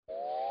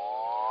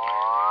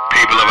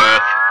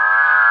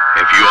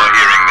you are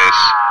hearing this,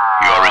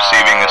 you are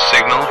receiving a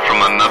signal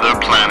from another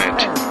planet.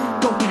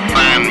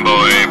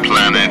 Fanboy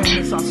Planet.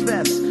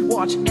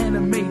 Watch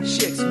anime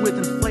chicks with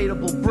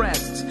inflatable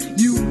breasts.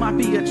 You might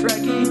be a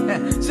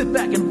Trekkie. Sit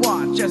back and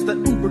watch as the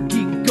uber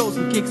geek goes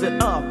and kicks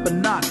it up a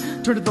notch.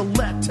 Turn to the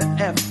letter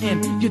F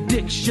in your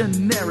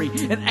dictionary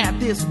and add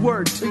this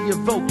word to your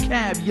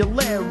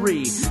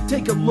vocabulary.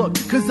 Take a look,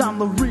 cause I'm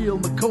the real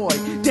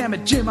McCoy. Damn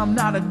it, Jim, I'm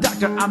not a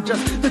doctor, I'm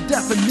just the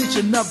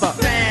definition of a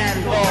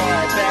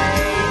fanboy,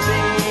 baby.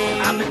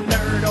 I'm a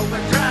nerd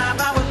overdrive,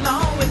 I will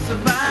always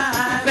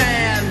survive.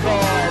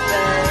 Fanboy,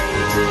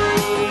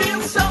 baby.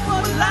 Feel so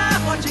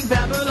alive watching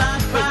Babylon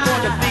 5. It's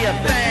going to be a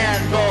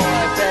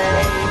fanboy,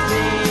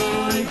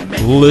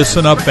 baby.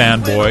 Listen up,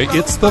 fanboy.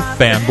 It's the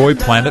Fanboy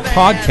Planet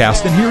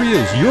podcast, and here he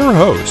is, your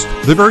host,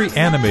 the very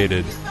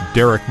animated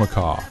Derek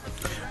McCaw.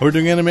 We're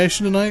doing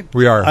animation tonight?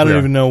 We are. I don't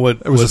even know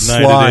what it was. What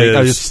A night slide. it is.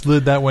 I just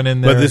slid that one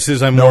in there. But this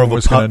is I'm more of a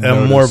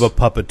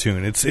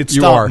puppetoon. It's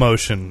stop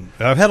motion.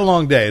 I've had a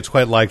long day. It's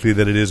quite likely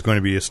that it is going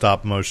to be a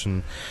stop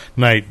motion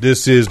night.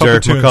 This is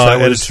Derek McCaw,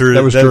 editor.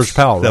 That was George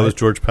Powell. Right? That was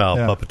George Powell.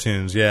 Yeah.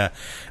 Puppetoons.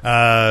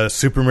 Yeah.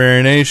 Super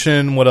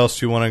Marination. What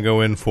else do you want to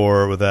go in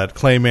for with that?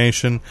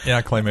 Claymation.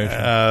 Yeah,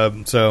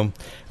 Claymation.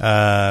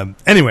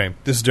 Anyway,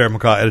 this is Derek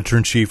McCaw, editor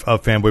in chief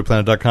of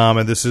FanboyPlanet.com,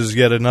 and this is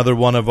yet another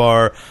one of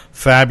our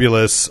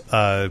fabulous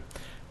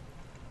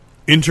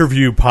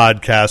interview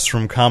podcasts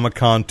from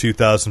Comic-Con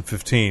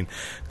 2015.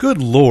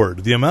 Good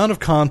Lord, the amount of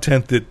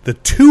content that the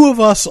two of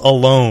us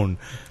alone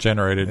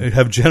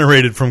have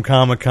generated from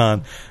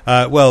Comic-Con.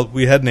 Well,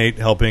 we had Nate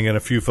helping and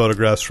a few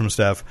photographs from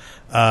Steph,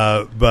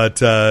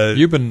 but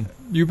you've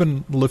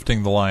been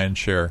lifting the lion's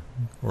share.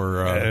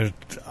 Or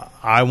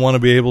I want to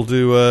be able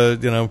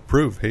to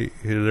prove, hey,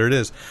 there it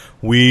is.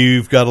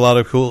 We've got a lot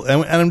of cool,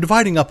 and I'm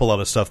dividing up a lot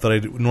of stuff that I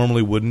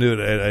normally wouldn't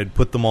do. I'd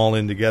put them all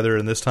in together,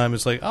 and this time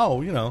it's like,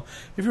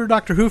 if you're a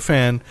Doctor Who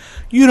fan,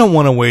 you don't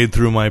want to wade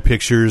through my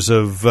pictures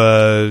of,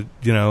 the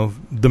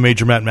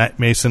Major Matt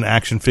Mason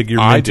action figure.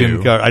 I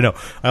do. I know.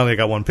 I only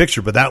got one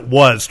picture, but that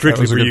was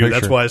strictly for you.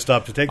 Picture. That's why I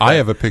stopped to take that. I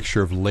have a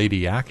picture of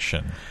Lady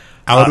Action.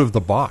 Out of the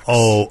box.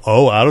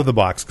 Out of the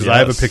box, because yes. I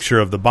have a picture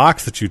of the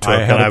box that you took,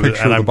 and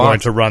I'm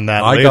going to run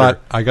that later.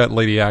 I got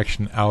Lady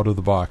Action out of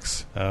the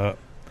box.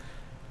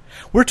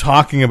 We're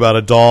talking about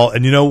a doll,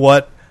 and you know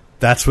what?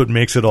 That's what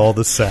makes it all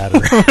the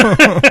sadder.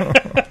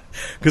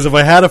 Because if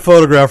I had a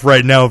photograph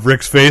right now of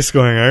Rick's face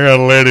going, I got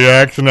a Lady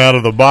Action out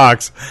of the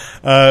box.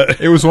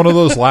 It was one of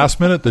those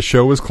last minute, the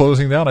show was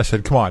closing down. I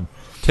said, come on,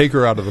 take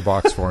her out of the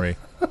box for me.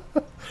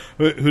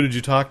 Who did you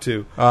talk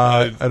to?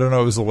 I don't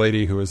know. It was a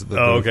lady who was at the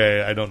booth.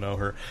 Okay. I don't know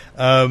her.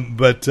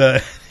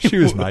 But she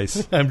was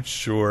nice. I'm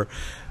sure.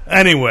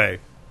 Anyway,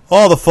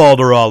 all the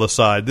falderall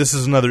aside, this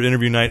is another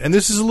interview night, and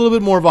this is a little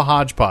bit more of a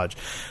hodgepodge.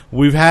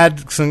 We've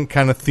had some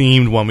kind of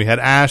themed one. We had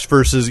Ash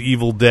versus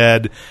Evil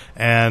Dead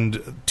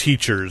and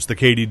Teachers, the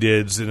Katie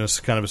Dids, in a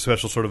kind of a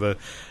special sort of a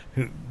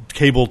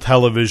cable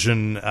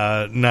television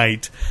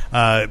night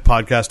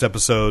podcast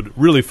episode.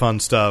 Really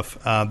fun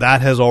stuff.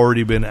 That has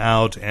already been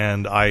out,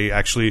 and I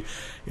actually,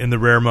 in the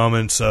rare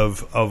moments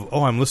of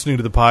I'm listening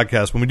to the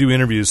podcast when we do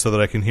interviews so that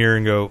I can hear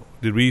and go,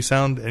 did we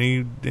sound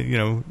any,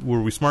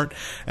 were we smart?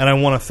 And I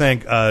want to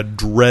thank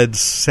Dread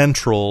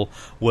Central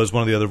was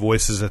one of the other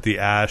voices at the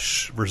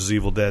Ash versus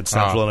Evil Dead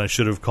Central, and I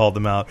should have called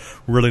them out.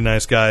 Really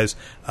nice guys.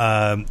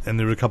 And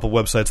there were a couple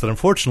websites that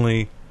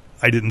unfortunately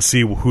I didn't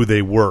see who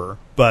they were,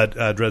 but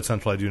Dread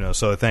Central I do know,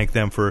 so I thank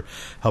them for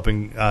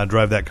helping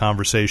drive that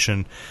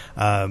conversation.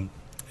 And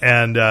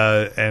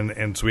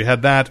so we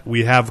had that.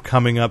 We have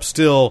coming up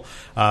still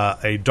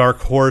a Dark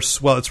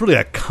Horse. Well, it's really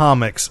a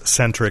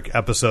comics-centric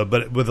episode,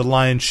 but with the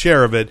lion's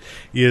share of it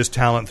is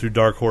talent through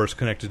Dark Horse,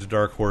 connected to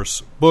Dark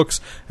Horse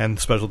Books. And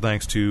special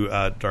thanks to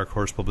Dark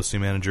Horse publicity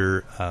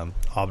manager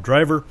Ob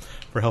Driver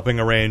for helping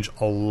arrange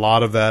a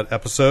lot of that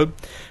episode.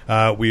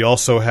 We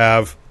also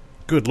have...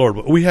 Good Lord.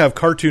 We have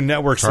Cartoon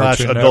Network /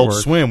 Adult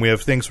Swim. We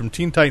have things from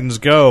Teen Titans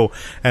Go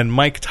and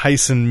Mike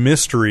Tyson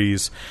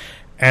Mysteries.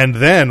 And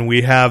then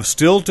we have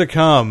still to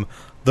come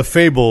the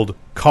fabled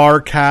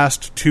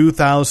CarCast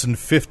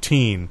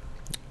 2015.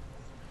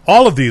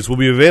 All of these will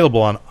be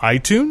available on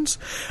iTunes,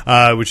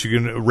 which you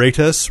can rate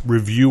us,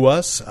 review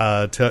us,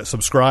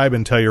 subscribe,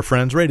 and tell your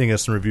friends. Rating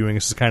us and reviewing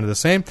us is kind of the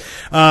same.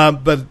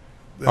 But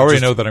I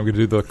already know that I'm going to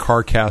do the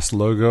CarCast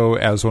logo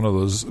as one of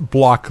those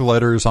block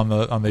letters on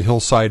the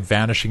hillside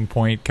vanishing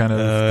point kind of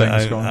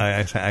things going.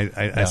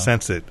 I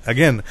sense it.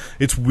 Again,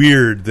 it's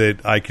weird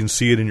that I can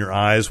see it in your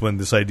eyes when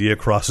this idea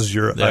crosses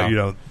your,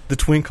 the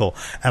twinkle.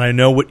 And I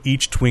know what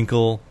each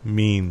twinkle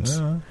means.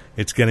 Yeah.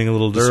 It's getting a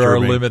little disturbing. There are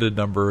a limited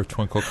number of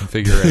twinkle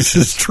configurations. This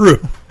is true.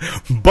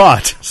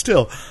 But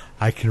still...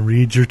 I can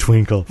read your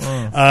twinkle.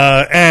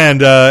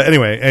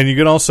 Anyway, and you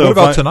can also... What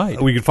about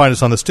tonight? We can find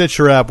us on the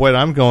Stitcher app. Wait,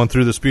 I'm going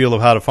through the spiel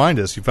of how to find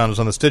us. You found us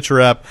on the Stitcher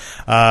app.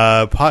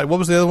 What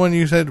was the other one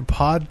you said?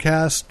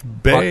 Podcast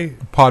Bay?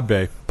 Pod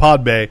Bay.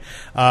 Pod Bay.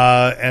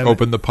 And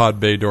Open the Pod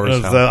Bay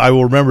doors. I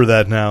will remember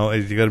that now.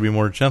 You got to be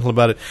more gentle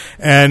about it.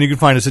 And you can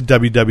find us at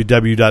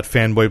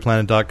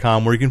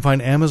www.fanboyplanet.com, where you can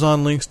find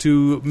Amazon links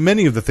to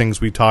many of the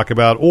things we talk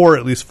about, or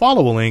at least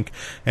follow a link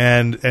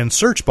and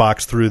search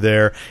box through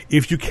there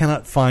if you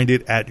cannot find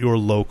it at your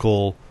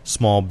local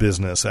small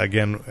business.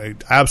 Again,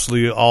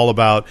 absolutely all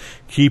about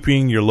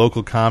keeping your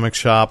local comic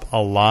shop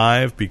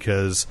alive,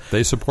 because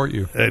they support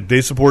you.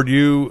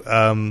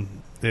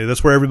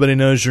 That's where everybody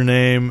knows your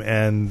name,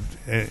 and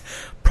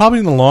probably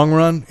in the long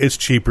run, it's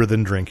cheaper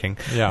than drinking.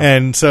 Yeah.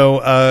 And so,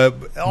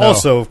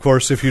 also, of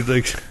course, if you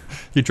like,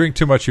 you drink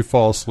too much, you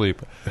fall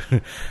asleep.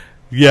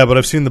 Yeah, but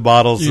I've seen the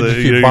bottles. You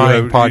keep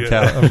buying buying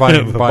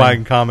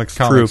comics.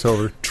 True.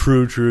 Over.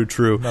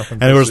 True.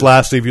 And of course,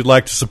 lastly, if you'd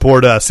like to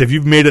support us, if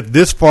you've made it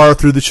this far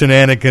through the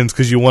shenanigans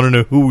because you want to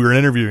know who we're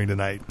interviewing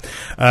tonight,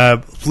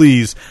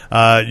 please,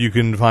 you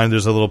can find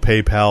there's a little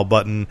PayPal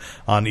button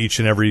on each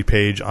and every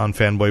page on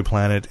Fanboy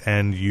Planet,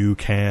 and you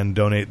can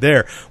donate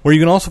there. Where you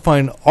can also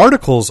find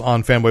articles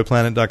on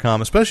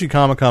fanboyplanet.com, especially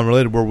Comic-Con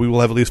related, where we will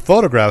have at least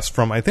photographs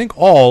from, I think,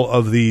 all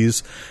of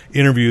these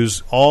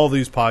interviews, all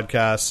these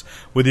podcasts,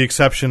 with the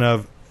exception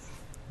of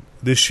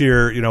this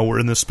year. We're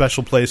in this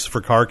special place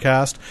for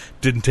CarCast.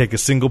 Didn't take a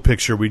single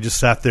picture. We just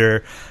sat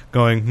there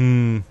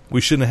going, we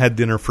shouldn't have had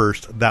dinner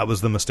first. That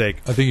was the mistake.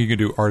 I think you can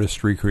do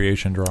artist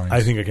recreation drawings.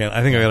 I think I can.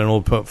 I think I got an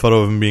old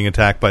photo of him being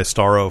attacked by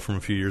Starro from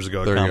a few years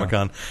ago at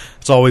Comic-Con.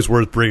 It's always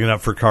worth bringing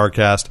up for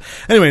CarCast.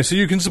 Anyway, so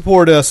you can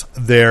support us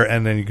there,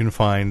 and then you can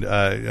find,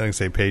 like I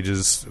say,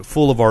 pages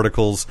full of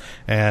articles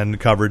and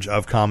coverage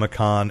of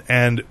Comic-Con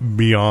and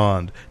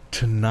beyond.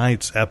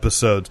 Tonight's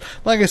episodes,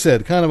 like I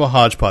said, kind of a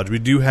hodgepodge. We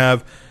do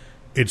have,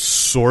 it's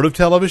sort of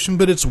television,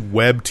 but it's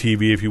web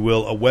TV, if you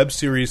will, a web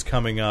series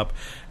coming up,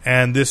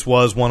 and this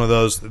was one of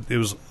those. It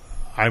was,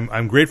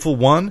 I'm grateful,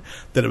 one,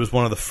 that it was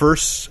one of the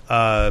first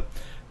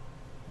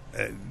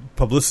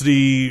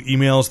publicity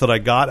emails that I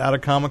got out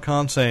of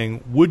Comic-Con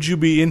saying, would you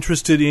be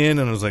interested in?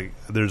 And I was like,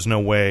 there's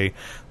no way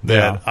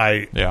that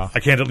I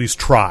can't at least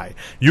try.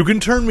 You can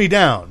turn me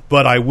down,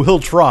 but I will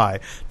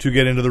try to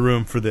get into the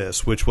room for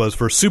this, which was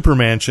for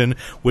Supermansion,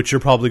 which you're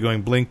probably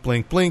going blink,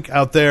 blink, blink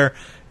out there.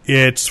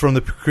 It's from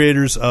the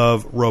creators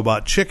of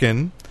Robot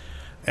Chicken,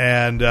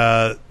 and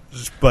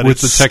but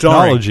with it's the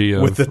technology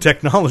of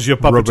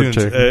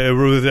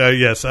Puppetoons,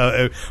 yes,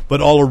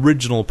 but all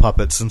original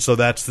puppets, and so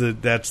that's the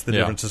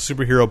difference. A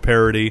superhero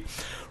parody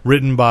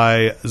written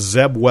by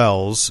Zeb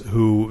Wells,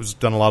 who's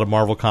done a lot of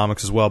Marvel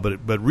comics as well,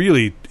 but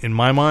really, in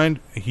my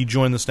mind, he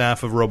joined the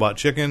staff of Robot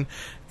Chicken,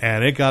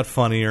 and it got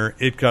funnier,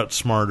 it got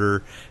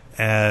smarter,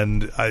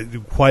 and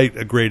quite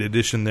a great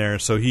addition there.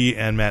 So he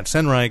and Matt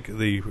Senreich,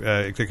 the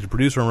executive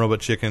producer on Robot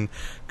Chicken,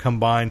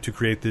 combined to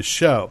create this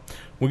show.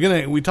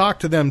 We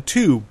talked to them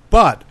too,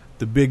 but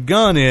the big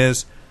gun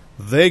is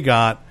they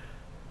got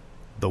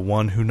the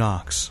one who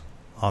knocks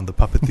on the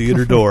Puppet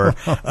Theater door.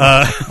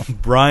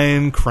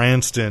 Bryan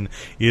Cranston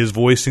is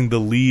voicing the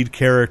lead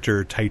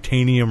character,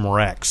 Titanium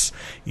Rex,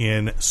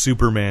 in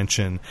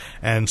Supermansion.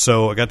 And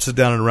so I got to sit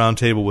down at a round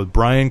table with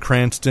Bryan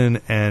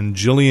Cranston and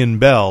Jillian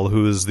Bell,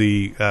 who is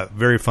the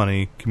very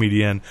funny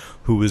comedian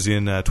who was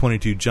in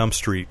 22 Jump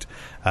Street.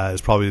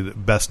 Is probably the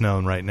best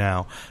known right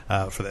now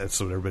for that. That's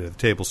what everybody at the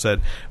table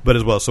said. But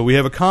as well, so we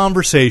have a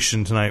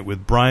conversation tonight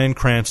with Bryan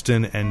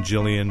Cranston and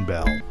Jillian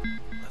Bell.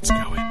 Let's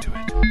go into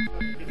it.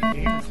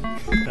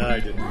 I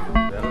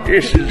didn't.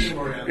 This is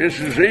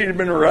he's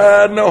been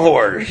riding a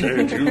horse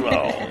too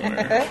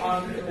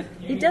long.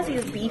 He does. He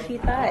has beefy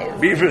thighs.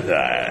 Beefy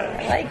thighs.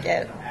 I like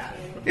it.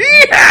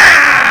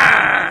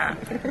 Yeehaw!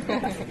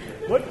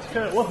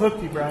 What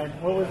hooked you, Brian?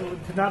 What was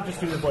it, to not just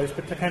do your voice,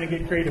 but to kind of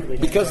get creatively?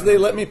 Because they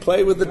let me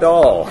play with the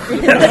doll.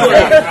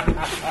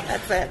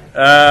 That's it.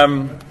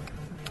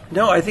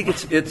 No, I think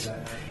it's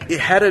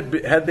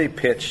had they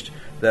pitched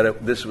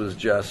that this was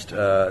just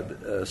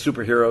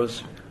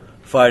superheroes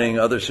fighting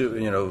other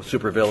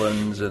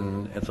supervillains,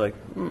 and it's like,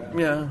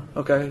 yeah,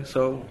 okay,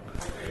 so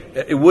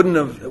it wouldn't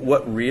have.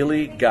 What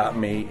really got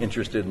me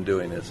interested in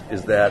doing this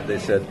is that they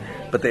said,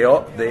 but they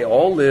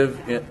all live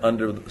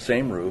under the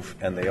same roof,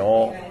 and they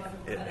all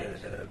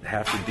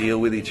have to deal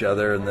with each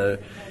other in the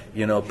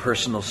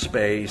personal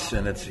space,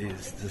 and it's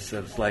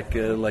like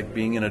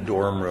being in a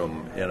dorm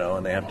room,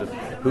 and they have to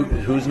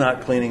who's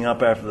not cleaning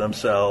up after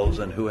themselves,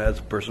 and who has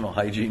personal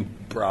hygiene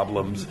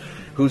problems,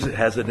 who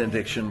has an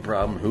addiction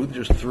problem, who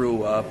just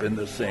threw up in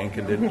the sink,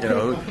 and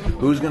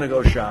who's going to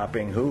go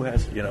shopping, who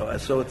has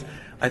so it's.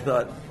 I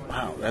thought,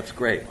 wow, that's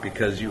great,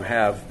 because you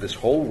have this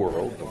whole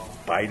world of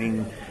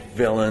fighting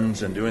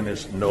villains and doing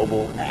this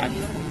noble act,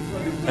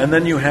 and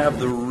then you have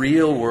the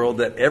real world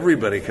that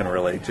everybody can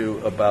relate to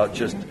about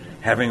just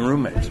having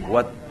roommates,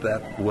 what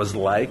that was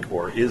like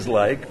or is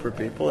like for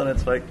people, and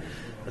it's like,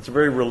 it's a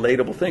very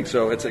relatable thing.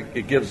 So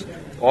it gives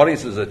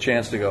audiences a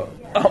chance to go,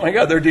 oh my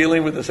God, they're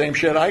dealing with the same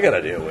shit I got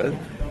to deal with,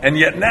 and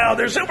yet now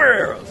they're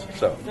superheroes.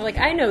 So they're like,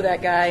 I know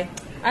that guy.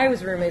 I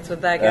was roommates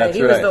with that guy. That's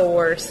he right. was the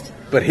worst.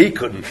 But he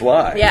couldn't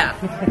fly. Yeah,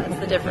 that's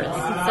the difference.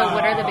 So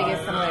what are the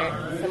biggest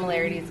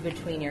similarities similarities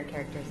between your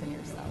characters and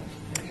yourself?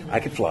 I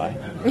could fly.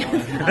 Me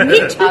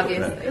too.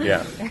 Obviously.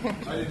 Yeah.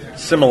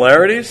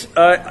 Similarities?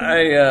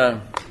 I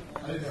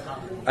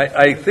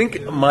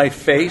think my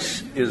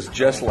face is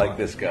just like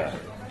this guy.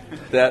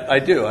 That I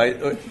do.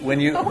 When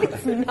you. No,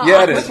 it's not.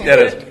 Yeah, it is. Yeah,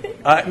 it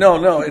is.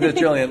 No, it is,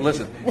 Jillian.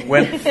 Listen.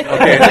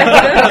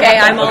 Okay,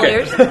 I'm all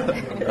ears.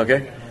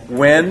 Okay.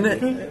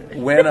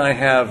 When I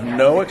have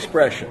no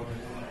expression,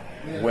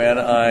 when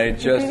I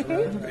just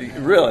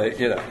really,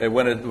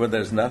 when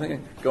there's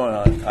nothing going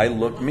on, I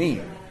look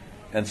mean,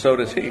 and so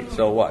does he.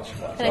 So watch.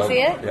 Can I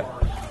see it? Yeah.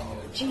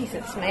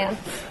 Jesus, man.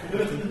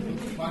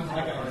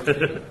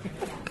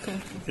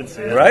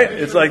 Right?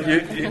 It's like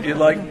you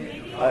like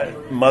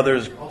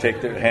mothers take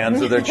their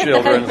hands of their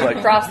children. It's like,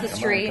 across the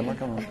street.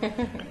 Come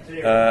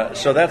on.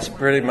 So that's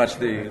pretty much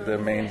the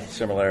main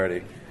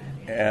similarity.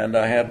 And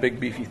I have big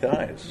beefy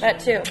thighs. That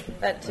too.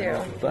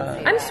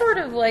 Thighs. I'm sort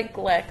of like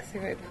Lex, who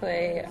I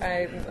play.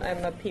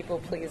 I'm a people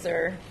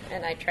pleaser,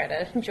 and I try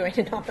to join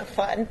in on the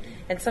fun.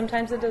 And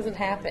sometimes it doesn't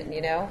happen,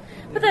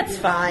 But that's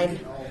fine.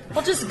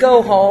 I'll just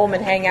go home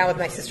and hang out with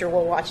my sister.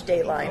 We'll watch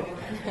Dateline.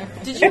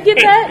 Did you get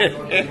that?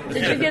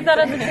 Did you get that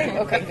on the tape?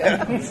 Okay,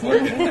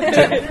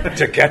 good.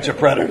 To catch a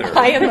predator.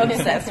 I am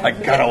obsessed with I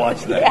gotta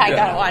watch that. Yeah, I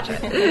gotta watch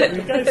it. Are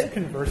you guys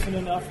conversing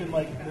enough in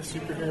the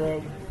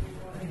superhero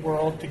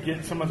world to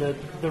get some of the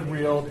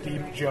real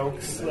deep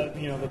jokes that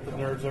that the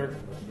nerds are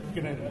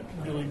gonna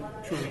really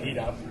truly eat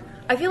up?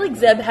 I feel like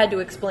Zeb had to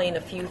explain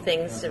a few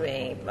things to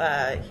me.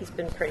 He's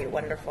been pretty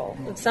wonderful.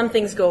 Some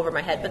things go over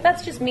my head, but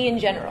that's just me in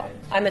general.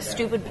 I'm a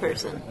stupid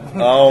person.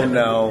 Oh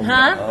no!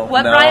 Huh? Oh,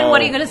 What, no. Brian?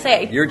 What are you going to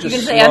say? You're just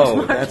gonna slow. say I'm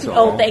smart. That's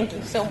all. Oh, thank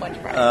you so much,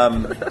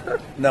 Brian.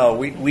 No,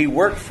 we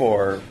work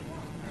for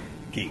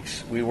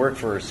geeks. We work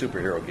for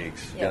superhero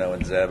geeks,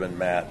 and Zeb and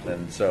Matt,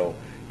 and so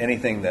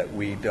anything that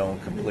we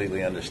don't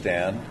completely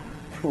understand,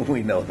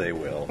 we know they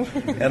will,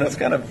 and it's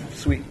kind of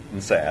sweet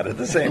and sad at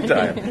the same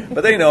time.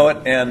 But they know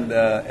it,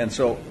 and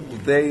so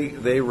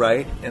they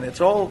write, and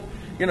it's all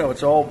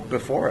it's all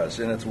before us,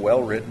 and it's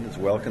well written, it's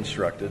well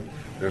constructed.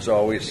 There's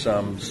always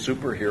some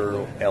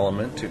superhero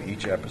element to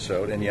each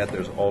episode, and yet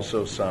there's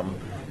also some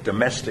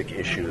domestic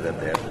issue that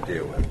they have to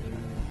deal with.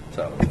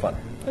 So it's fun.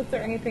 Was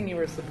there anything you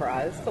were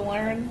surprised to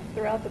learn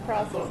throughout the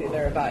process,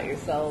 either about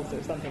yourselves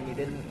or something you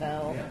didn't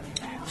know?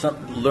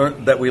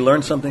 That we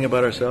learned something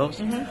about ourselves?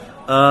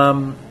 Mm-hmm.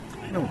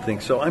 I don't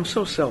think so. I'm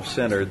so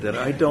self-centered that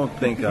I don't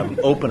think I'm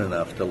open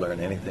enough to learn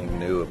anything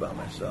new about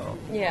myself.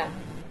 Yeah.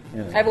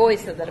 I've always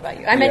said that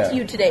about you. I met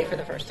you today for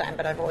the first time,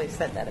 but I've always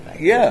said that about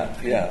you.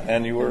 Yeah,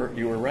 and you were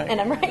right.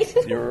 And I'm right.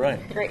 You were right.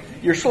 Great.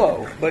 You're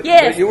slow, but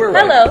you were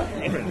right. Hello.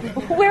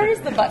 Where is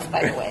the bus,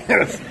 by the way?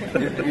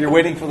 You're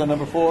waiting for the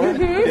number 4?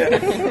 Mm-hmm.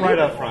 Yeah. Right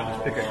up front,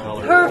 just pick a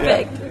color.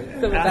 Perfect.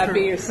 So would that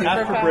be your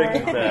superpower? After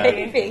Breaking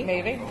Bad,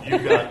 Maybe. you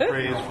got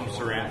praise from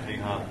Sir Anthony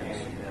Hopkins.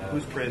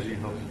 Whose praise are you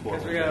hoping for?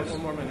 We got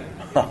 1 more minute.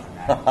 You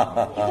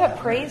got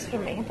praise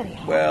from Anthony.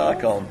 Well, I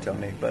call him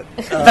Tony, but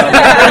His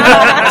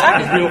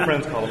real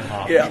friends call him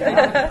Hop.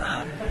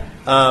 yeah,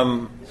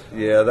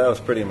 that was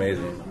pretty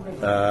amazing.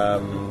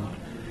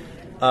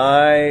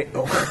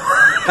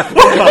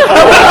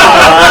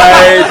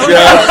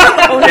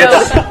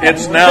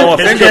 It's now a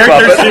His finger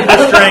character's puppet.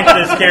 super strength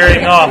is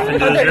carrying off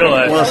into his real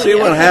life. Well, see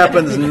what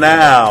happens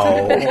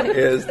now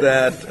is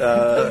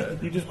that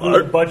You just blew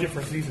the budget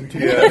for season 2.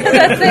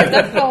 That's it.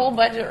 That's the whole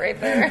budget right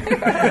there.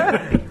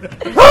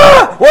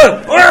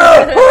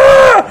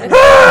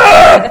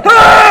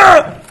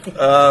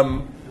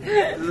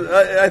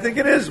 I think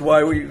it is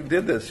why we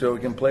did this, so we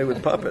can play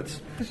with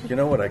puppets. You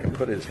know what? I can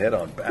put his head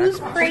on Whose backwards.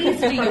 praise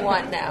do you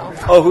want now?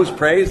 Oh, who's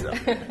praised?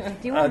 Do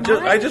you want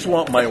mine? I just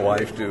want my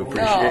wife to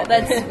appreciate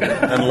that's me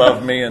and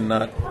love me and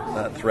not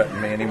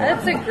threaten me anymore.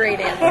 That's a great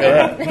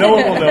answer. No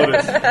one will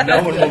notice.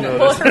 No one will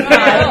notice.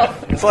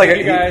 It's like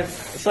you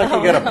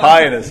got a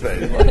pie in his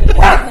face.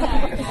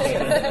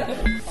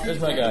 Here's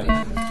my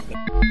guy.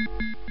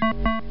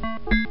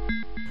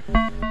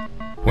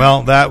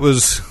 Well, that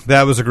was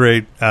a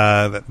great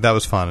that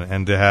was fun,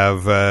 and to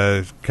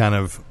have kind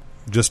of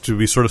just to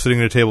be sort of sitting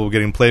at a table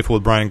getting playful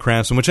with Bryan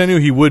Cranston, which I knew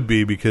he would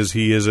be because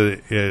he is a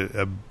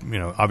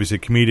obviously a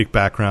comedic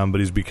background, but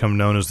he's become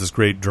known as this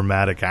great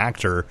dramatic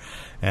actor,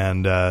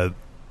 and to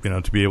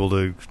be able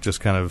to just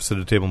kind of sit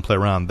at a table and play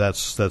around,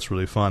 that's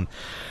really fun.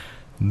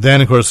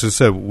 Then, of course, as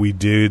I said, we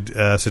did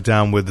sit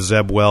down with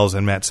Zeb Wells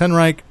and Matt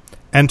Senreich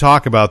and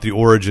talk about the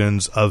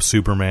origins of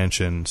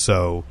Supermansion.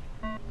 So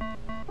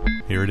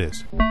here it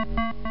is.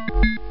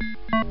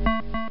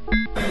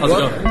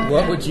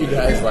 What would you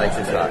guys like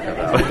to talk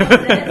about?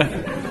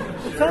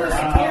 Tell us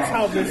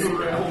how this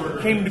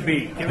came to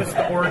be. Give us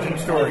the origin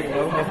story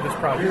of this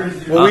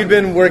project. Well, we've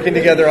been working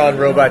together on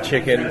Robot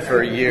Chicken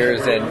for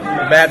years, and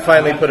Matt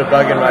finally put a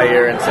bug in my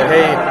ear and said,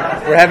 "Hey,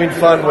 we're having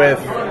fun with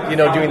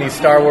doing these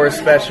Star Wars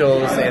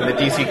specials, and the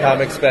DC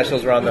Comics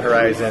specials are on the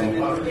horizon.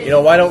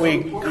 Why don't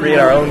we create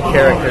our own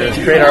characters,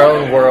 create our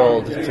own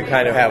world to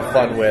kind of have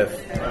fun with?"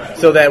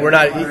 so that we're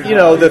not,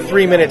 the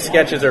 3-minute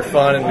sketches are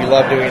fun and we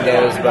love doing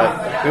those,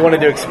 but we wanted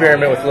to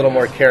experiment with a little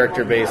more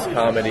character-based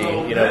comedy,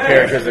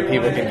 characters that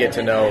people can get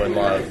to know and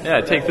love.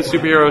 Yeah, take the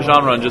superhero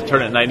genre and just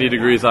turn it 90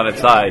 degrees on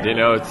its side.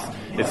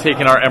 It's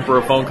taking our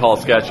Emperor phone call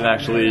sketch and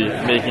actually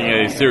making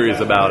a series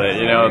about it.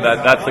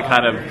 That's the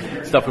kind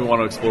of stuff we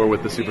want to explore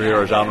with the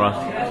superhero genre.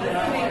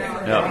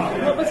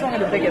 Yeah. What was one of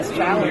the biggest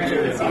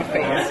challenges you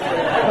faced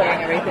with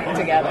putting everything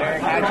together?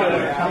 How'd you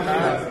overcome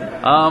that?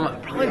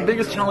 Probably the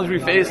biggest challenge we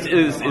faced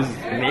is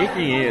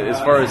making it as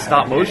far as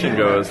stop motion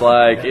goes.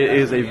 Like, it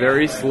is a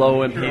very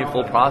slow and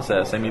painful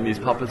process. I mean, these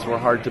puppets were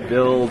hard to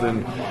build,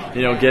 and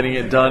getting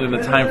it done in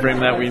the time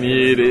frame that we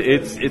need.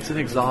 It's an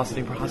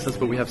exhausting process,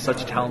 but we have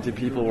such talented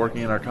people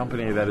working in our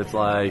company that it's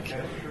like,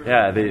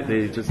 yeah,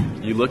 they just,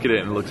 you look at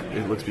it and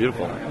it looks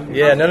beautiful.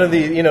 Yeah, none of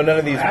these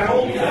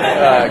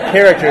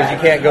characters, you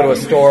can't go to a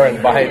store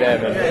and buy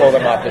them and pull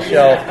them off the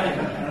shelf.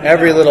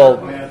 Every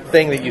little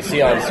thing that you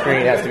see on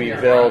screen has to be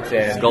built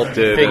and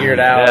sculpted, figured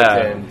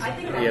out, and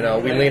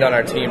we lean on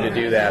our team to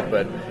do that,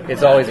 but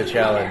it's always a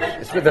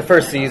challenge. The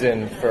first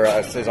season for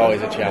us is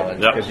always a challenge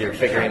because you're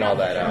figuring all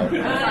that out.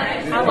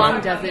 How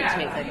long does it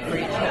take for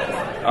each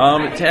show?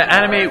 To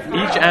animate,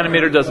 each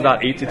animator does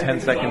about 8 to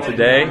 10 seconds a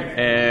day,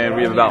 and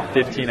we have about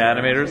 15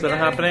 animators that are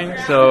happening.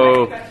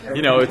 So,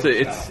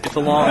 it's a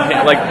long,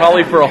 like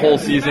probably for a whole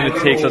season, it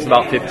takes us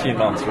about 15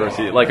 months for a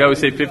season. Like I would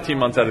say 15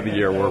 months out of the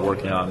year we're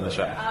working on the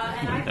show.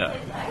 Yeah.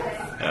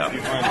 Do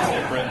you find a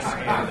difference in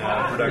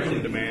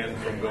production demand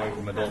from going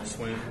from Adult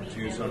Swim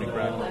to Sony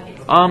Crackle?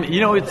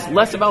 It's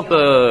less about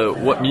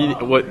what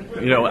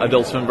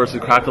Adult Swim versus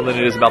Crackle than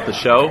it is about the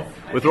show.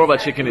 With Robot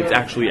Chicken, it's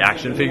actually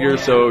action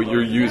figures, so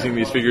you're using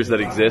these figures that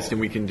exist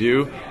and we can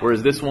do.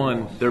 Whereas this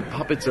one, their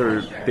puppets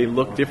they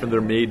look different, they're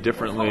made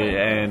differently,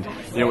 and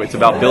it's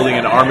about building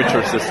an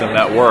armature system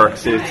that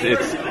works.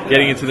 It's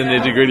getting into the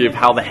nitty-gritty of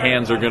how the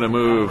hands are going to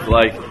move,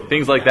 like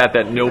things like that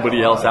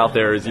nobody else out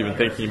there is even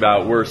thinking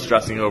about. We're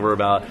stressing over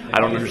about. I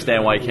don't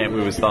understand why he can't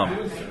move his thumb.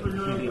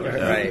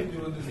 Right.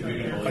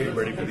 Are you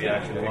ready for the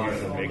action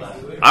figures?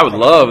 I would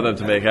love them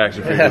to make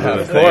action figures of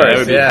this thing. It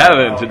would be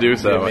heaven to do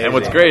so. And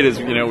what's great is,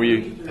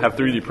 we have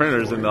 3D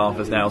printers in the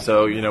office now,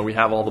 so, we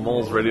have all the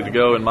molds ready to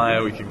go in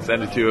Maya. We can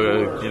send it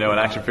to an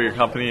action figure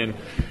company and,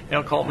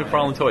 call it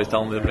McFarlane Toys,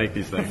 tell them to make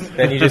these things.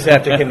 Then you just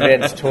have to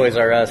convince Toys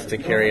R Us to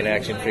carry an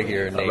action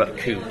figure named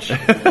Cooch, which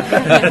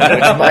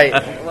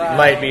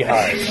might be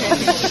hard.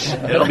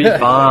 It'll be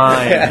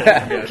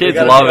fine. Kids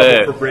love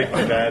it. For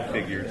Breaking Bad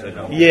figures,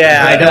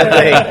 Yeah, I don't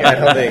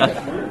think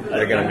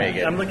they're going to make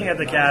it. I'm looking at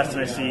the cast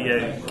and I see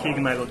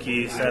Keegan-Michael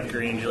Key, Seth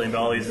Green, Jillian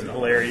Ball, these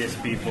hilarious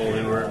people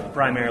who were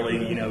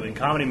primarily, in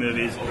comedy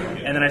movies.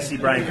 And then I see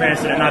Bryan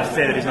Cranston, and not to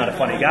say that he's not a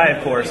funny guy,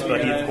 of course,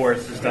 but he, of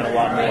course, has done a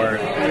lot more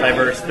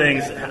diverse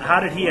things. How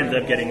did he end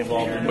up getting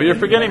involved in? Well, you're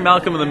forgetting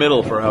Malcolm in the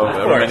Middle for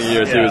however many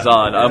years he was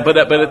on. But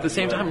at the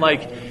same time,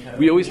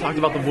 we always talked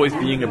about the voice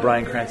being a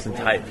Bryan Cranston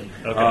type.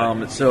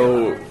 Okay.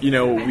 So,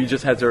 we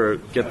just had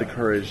to get the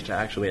courage to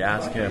actually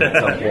ask him at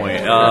some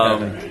point.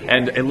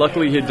 And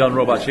luckily he had done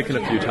Robot Chicken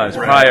a few times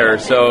prior,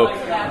 so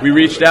we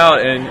reached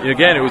out, and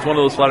again, it was one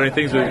of those flattering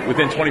things.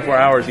 Within 24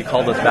 hours, he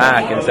called us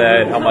back and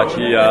said how much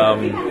he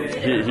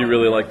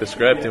really liked the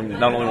script, and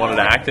not only wanted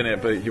to act in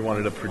it, but he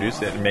wanted to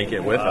produce it and make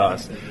it with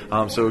us.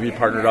 So he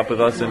partnered up with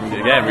us, and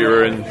again, we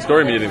were in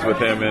story meetings with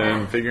him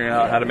and figuring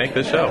out how to make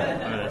this show.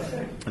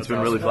 It's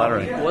been really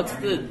flattering. What's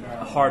the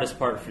hardest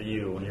part for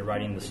you when you're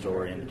writing the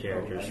story and the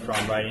characters,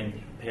 from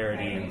writing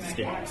parody and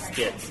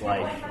skits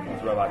like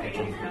Robot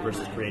Chicken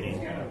versus creating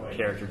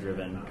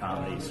character-driven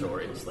comedy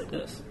stories like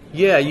this?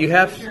 Yeah, we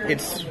have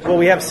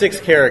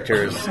 6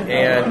 characters,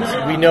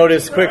 and we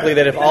noticed quickly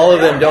that if all of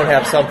them don't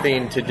have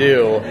something to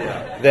do,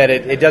 that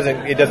it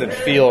doesn't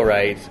feel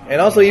right. And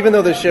also, even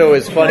though the show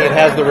is funny, it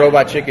has the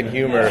Robot Chicken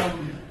humor,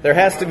 there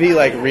has to be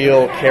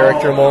real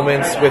character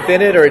moments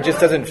within it, or it just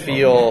doesn't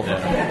feel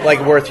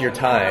like worth your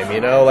time,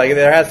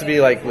 there has to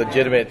be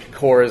legitimate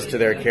cores to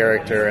their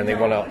character, and they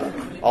want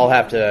to all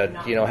have to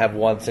have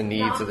wants and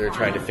needs that they're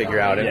trying to figure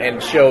out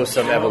and show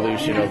some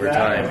evolution over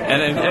time.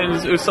 And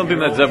it was something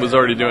that Zeb was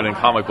already doing in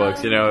comic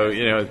books.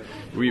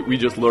 We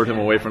just lured him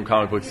away from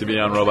comic books to be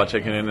on Robot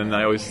Chicken, and then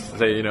I always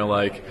say,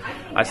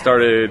 I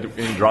started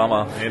in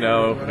drama,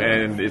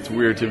 and it's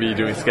weird to be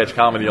doing sketch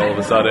comedy all of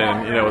a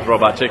sudden, with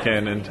Robot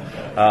Chicken, and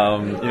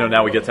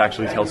now we get to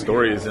actually tell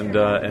stories and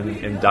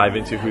dive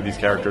into who these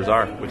characters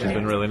are, which has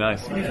been really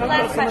nice. Can you talk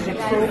about some of the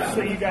tropes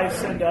that you guys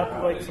send up,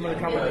 some of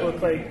the comic book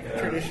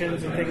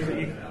traditions and things that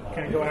you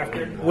kind of go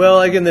after?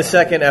 Well, in the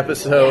second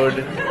episode,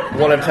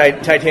 one of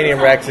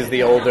Titanium Rex is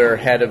the older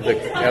head of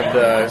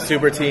the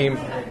super team.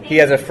 He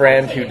has a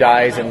friend who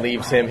dies and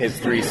leaves him his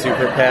 3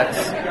 super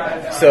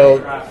pets.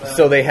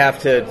 So they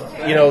have to,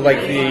 you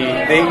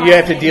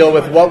have to deal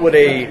with what would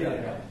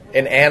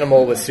an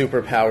animal with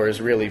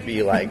superpowers really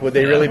be like. Would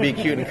they really be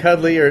cute and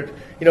cuddly, or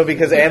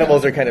because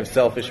animals are kind of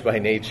selfish by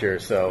nature,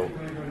 so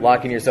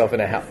locking yourself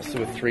in a house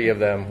with 3 of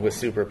them with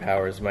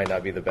superpowers might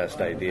not be the best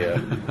idea.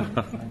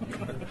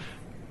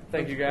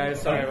 Thank you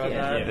guys. Sorry about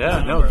that.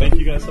 Yeah, no, thank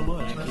you guys so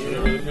much. Thank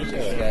you. Really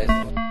appreciate it,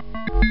 guys.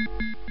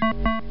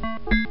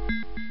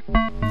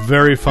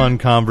 Very fun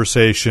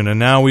conversation, and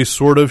now we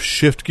sort of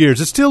shift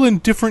gears. It's still in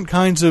different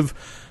kinds of,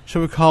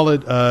 shall we call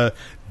it,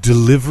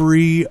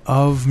 delivery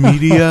of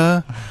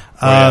media.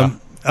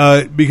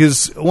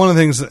 Because one of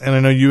the things, and I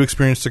know you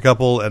experienced a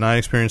couple, and I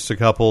experienced a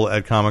couple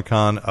at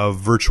Comic-Con of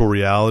virtual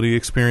reality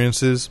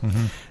experiences.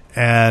 Mm-hmm.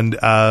 And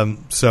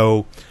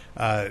so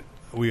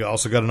we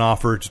also got an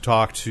offer to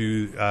talk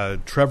to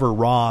Trevor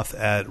Roth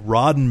at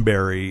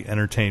Roddenberry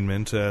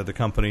Entertainment, the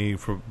company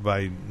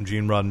by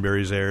Gene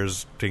Roddenberry's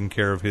heirs, taking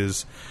care of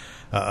his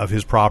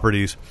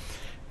properties.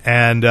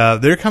 And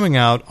they're coming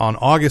out on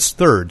August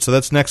 3rd. So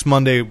that's next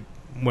Monday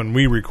when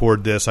we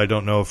record this. I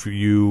don't know if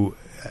you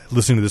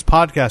listening to this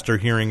podcast are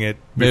hearing it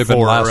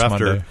before or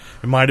after. Monday.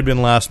 It might have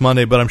been last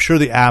Monday, but I'm sure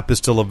the app is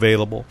still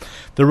available.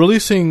 They're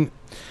releasing.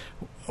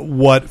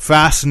 What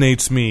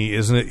fascinates me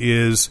is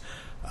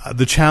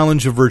the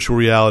challenge of virtual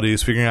reality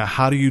is figuring out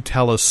how do you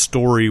tell a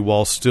story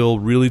while still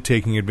really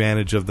taking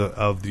advantage of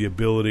the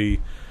ability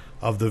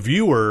of the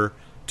viewer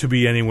to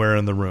be anywhere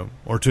in the room,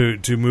 or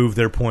to move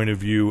their point of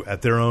view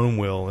at their own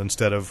will,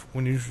 instead of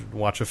when you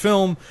watch a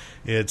film,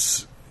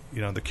 it's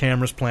the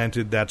camera's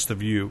planted, that's the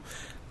view.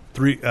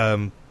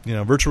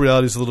 Virtual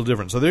reality is a little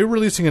different. So they're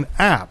releasing an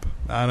app,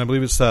 and I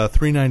believe it's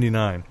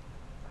 $3.99,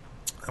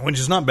 which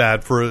is not bad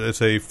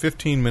it's a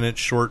 15-minute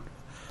short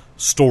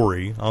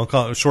story. I'll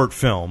call it a short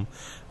film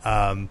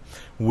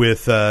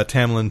with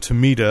Tamlin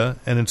Tomita,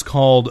 and it's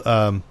called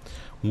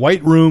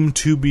White Room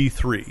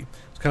 2B3.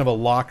 It's kind of a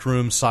locked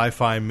room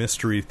sci-fi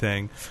mystery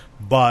thing,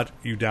 but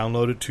you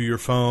download it to your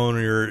phone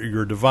or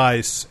your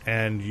device,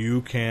 and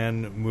you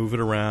can move it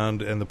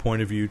around, and the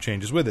point of view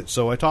changes with it.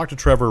 So I talked to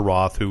Trevor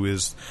Roth, who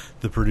is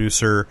the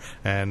producer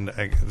and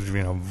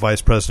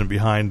vice president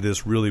behind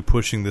this, really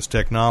pushing this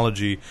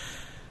technology.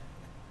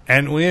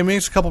 And he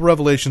makes a couple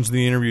revelations in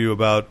the interview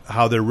about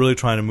how they're really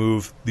trying to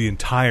move the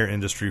entire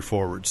industry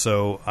forward.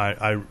 So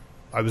I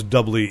was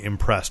doubly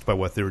impressed by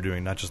what they were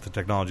doing, not just the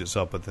technology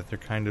itself, but that they're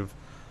kind of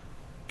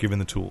giving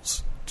the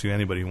tools to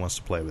anybody who wants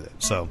to play with it.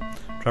 So,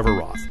 Trevor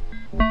Roth.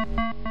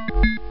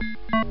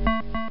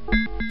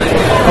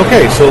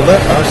 Okay, so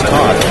let us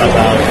talk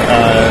about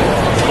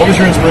what was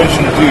your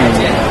inspiration to do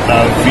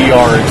a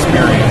VR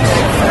experience?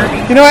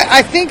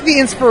 I think the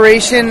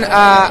inspiration,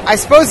 I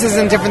suppose,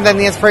 isn't different than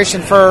the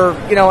inspiration for,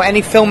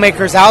 any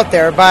filmmakers out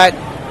there, but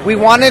we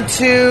wanted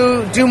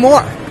to do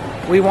more.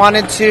 We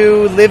wanted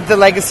to live the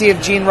legacy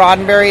of Gene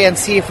Roddenberry and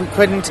see if we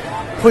couldn't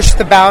push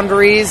the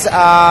boundaries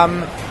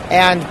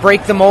and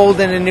break the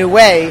mold in a new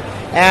way.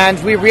 And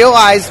we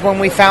realized when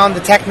we found the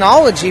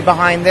technology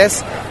behind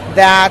this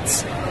that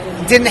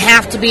it didn't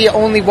have to be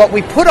only what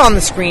we put on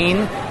the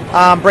screen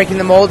breaking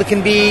the mold. It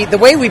can be the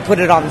way we put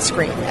it on the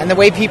screen and the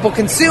way people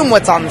consume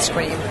what's on the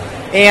screen.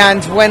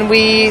 And when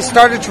we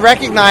started to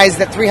recognize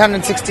that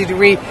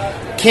 360-degree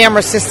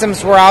camera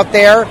systems were out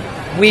there,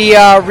 we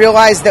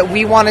realized that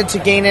we wanted to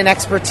gain an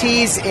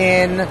expertise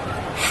in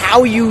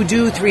how you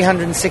do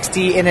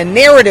 360 in a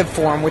narrative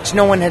form, which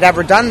no one had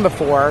ever done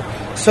before,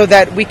 so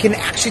that we can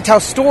actually tell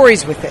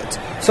stories with it.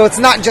 So it's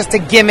not just a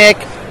gimmick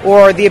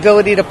or the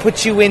ability to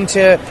put you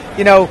into,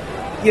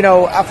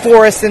 a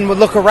forest and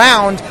look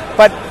around,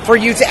 but for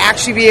you to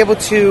actually be able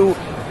to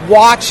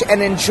watch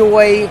and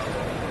enjoy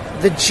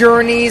the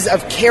journeys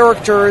of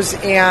characters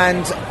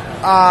and,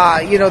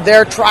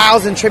 their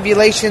trials and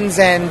tribulations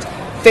and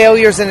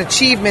failures and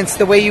achievements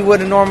the way you would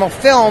a normal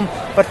film,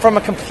 but from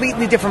a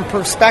completely different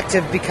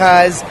perspective,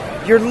 because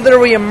you're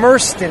literally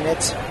immersed in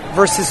it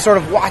versus sort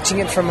of watching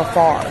it from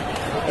afar.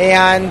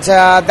 And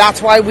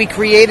that's why we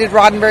created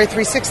Roddenberry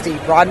 360.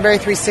 Roddenberry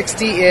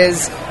 360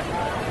 is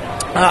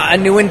a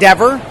new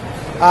endeavor.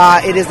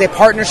 It is a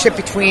partnership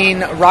between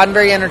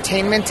Roddenberry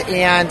Entertainment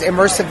and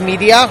Immersive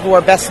Media, who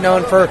are best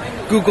known for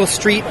Google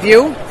Street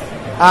View,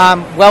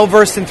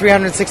 well-versed in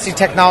 360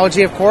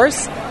 technology, of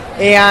course.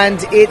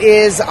 And it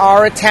is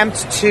our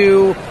attempt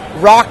to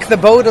rock the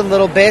boat a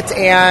little bit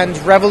and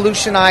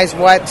revolutionize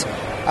what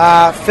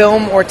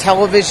film or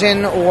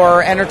television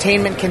or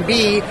entertainment can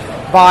be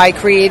by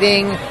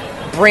creating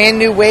brand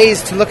new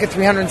ways to look at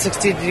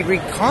 360-degree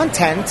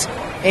content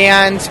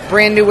and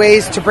brand new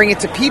ways to bring it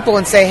to people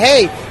and say,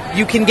 hey,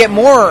 you can get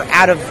more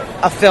out of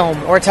a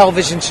film or a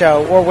television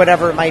show or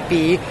whatever it might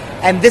be,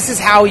 and this is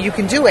how you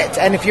can do it.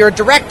 And if you're a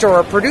director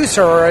or a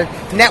producer or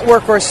a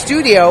network or a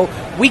studio,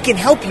 we can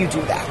help you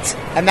do that.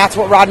 And that's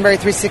what Roddenberry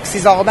 360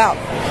 is all about.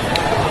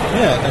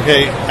 Yeah,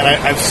 okay. And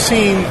I've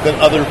seen that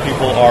other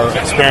people are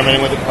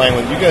experimenting with it, playing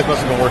with it. You guys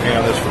must have been working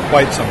on this for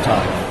quite some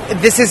time.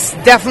 This has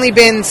definitely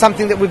been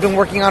something that we've been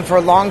working on for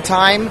a long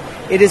time.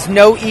 It is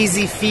no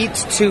easy feat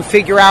to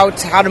figure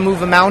out how to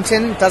move a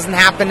mountain. It doesn't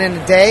happen in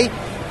a day.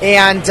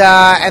 And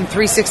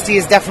 360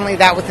 is definitely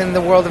that within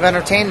the world of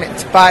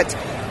entertainment. But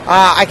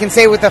I can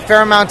say with a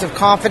fair amount of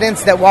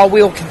confidence that while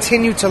we will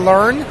continue to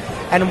learn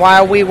and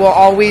while we will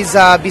always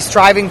be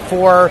striving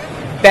for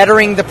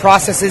bettering the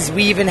processes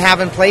we even have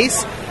in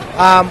place,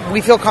 we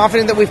feel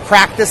confident that we've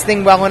cracked this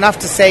thing well enough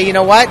to say, you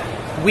know what,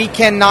 we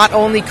can not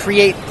only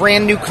create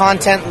brand new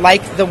content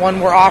like the one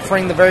we're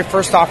offering, the very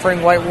first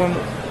offering, White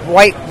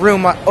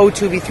Room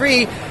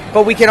O2B3,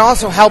 but we can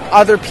also help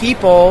other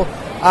people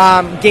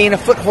gain a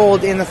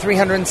foothold in the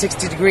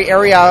 360-degree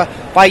area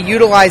by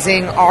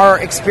utilizing our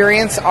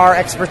experience, our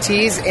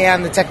expertise,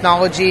 and the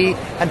technology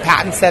and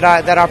patents that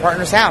our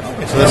partners have.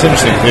 So that's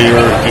interesting. So you're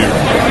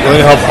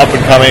really help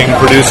up-and-coming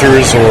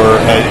producers or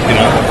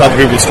other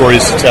people with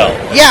stories to tell.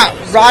 Yeah,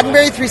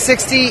 Roddenberry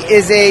 360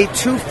 is a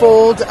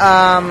twofold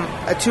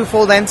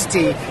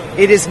entity.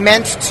 It is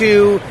meant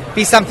to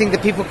be something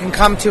that people can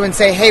come to and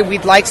say, hey,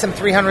 we'd like some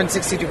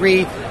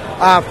 360-degree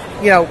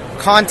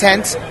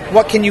content.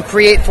 What can you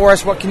create for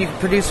us? What can you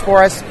produce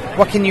for us?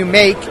 What can you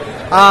make?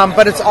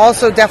 But it's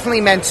also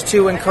definitely meant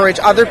to encourage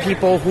other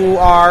people who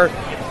are,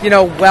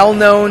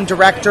 well-known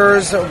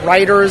directors,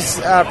 writers,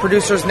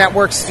 producers,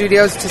 networks,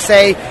 studios to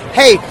say,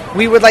 hey,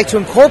 we would like to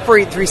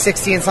incorporate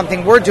 360 in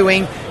something we're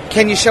doing.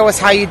 Can you show us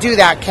how you do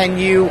that? Can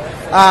you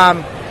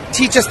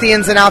teach us the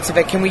ins and outs of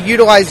it? Can we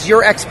utilize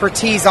your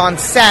expertise on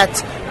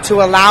set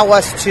to allow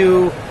us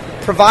to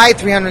provide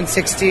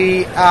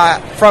 360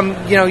 from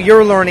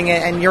your learning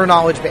and your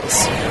knowledge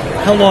base?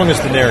 How long is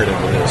the narrative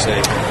of this?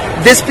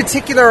 This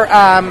particular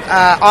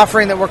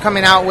offering that we're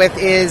coming out with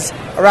is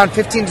around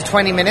 15 to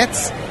 20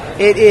 minutes.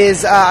 It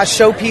is a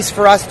showpiece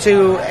for us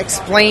to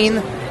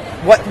explain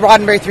what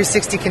Roddenberry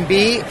 360 can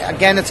be.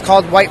 Again, it's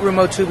called White Room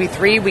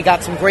 023. We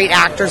got some great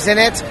actors in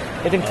it.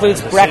 It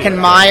includes Breckin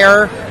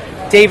Meyer,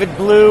 David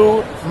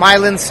Blue,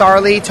 Mylin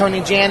Sarley,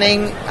 Tony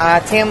Janning,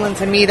 Tamlin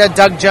Tamita,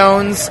 Doug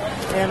Jones,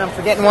 and I'm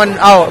forgetting one.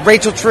 Oh,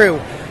 Rachel True.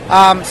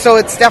 So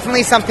it's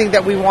definitely something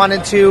that we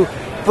wanted to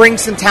bring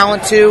some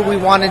talent to. We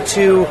wanted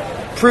to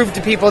prove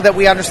to people that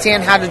we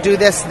understand how to do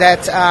this,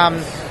 that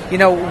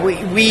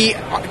we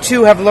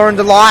too have learned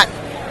a lot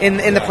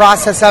in the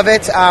process of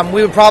it.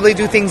 We would probably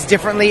do things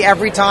differently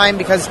every time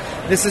because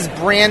this is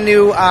brand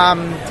new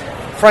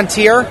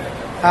frontier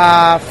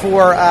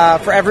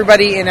for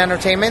everybody in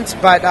entertainment.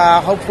 But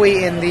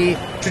hopefully, in the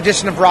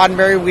tradition of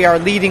Roddenberry, we are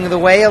leading the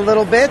way a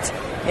little bit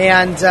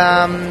and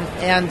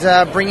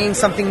bringing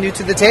something new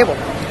to the table.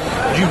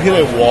 Did you hit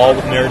a wall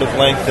with narrative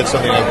length? That's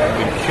something I've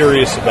been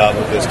curious about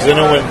with this, because I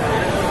know when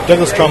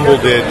Douglas Trumbull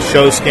did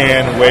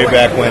ShowScan way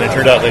back when, it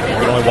turned out that you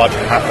could only watch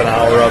half an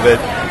hour of it.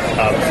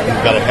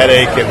 You've got a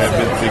headache, and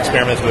the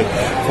experiments with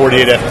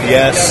 48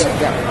 FPS.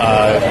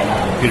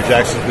 Peter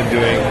Jackson's been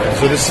doing.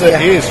 So this is,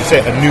 you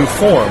say, a new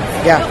form.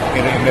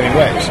 In many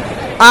ways.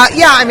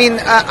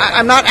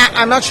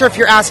 I'm not sure if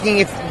you're asking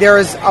if there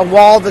is a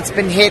wall that's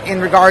been hit in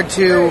regard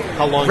to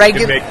how long you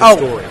can make the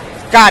story.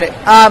 Got it.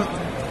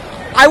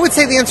 I would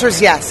say the answer is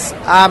yes.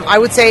 I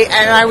would say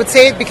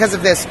it because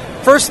of this.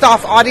 First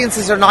off,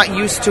 audiences are not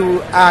used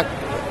to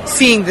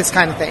seeing this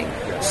kind of thing,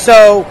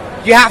 so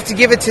you have to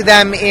give it to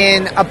them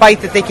in a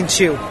bite that they can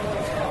chew.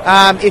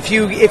 If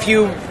you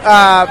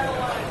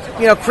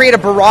create a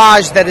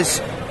barrage that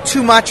is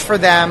too much for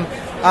them,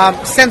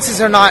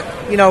 senses are not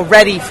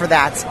ready for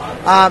that.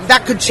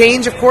 That could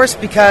change, of course,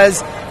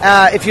 because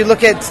if you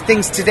look at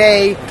things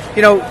today,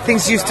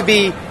 things used to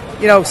be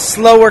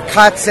slower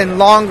cuts and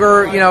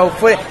longer,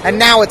 and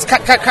now it's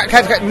cut,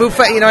 move,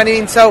 you know what I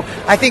mean? So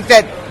I think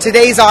that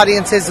today's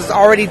audiences is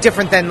already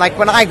different than like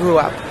when I grew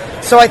up.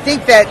 So I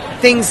think that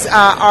things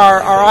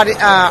are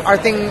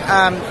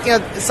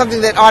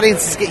something that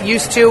audiences get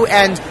used to,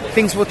 and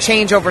things will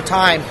change over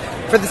time.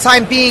 For the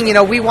time being,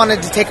 we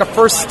wanted to take a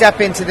first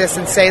step into this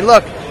and say,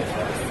 look,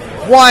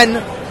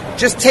 one,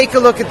 just take a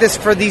look at this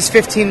for these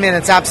 15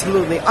 minutes,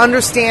 absolutely.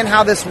 Understand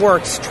how this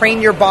works.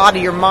 Train your body,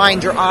 your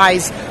mind, your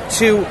eyes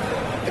to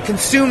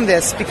consume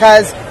this,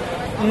 because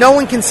no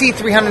one can see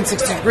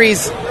 360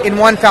 degrees in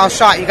one foul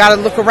shot. You got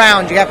to look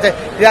around. You have to.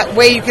 That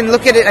way, you can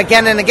look at it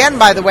again and again,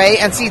 by the way,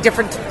 and see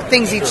different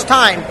things each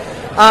time.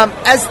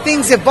 As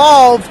things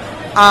evolve,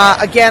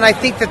 again, I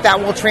think that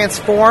will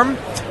transform.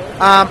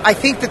 I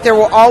think that there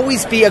will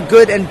always be a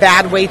good and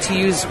bad way to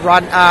use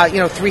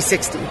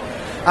 360.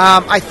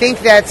 I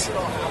think that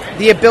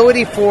the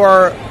ability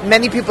for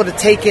many people to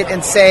take it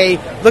and say,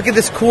 look at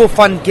this cool,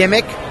 fun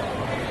gimmick,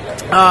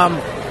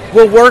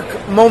 will work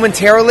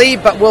momentarily,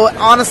 but will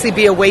honestly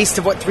be a waste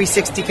of what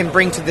 360 can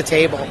bring to the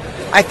table.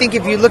 I think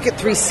if you look at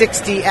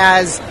 360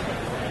 as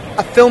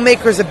a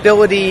filmmaker's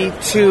ability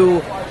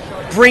to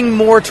bring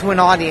more to an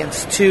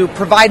audience, to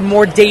provide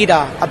more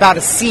data about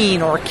a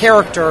scene or a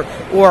character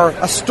or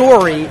a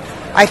story,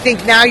 I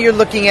think now you're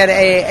looking at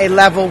a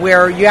level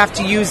where you have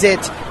to use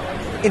it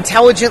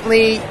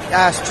intelligently,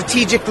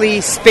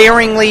 strategically,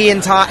 sparingly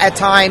at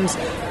times,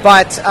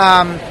 but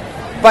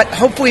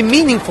hopefully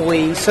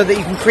meaningfully, so that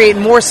you can create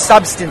more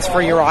substance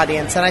for your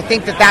audience. And I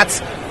think that's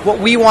what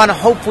we want to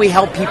hopefully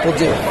help people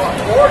do.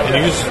 And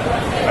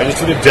I just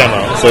did a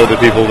demo, so the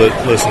people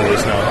that listen to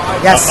this know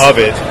of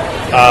it.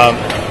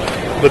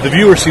 But the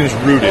viewer seems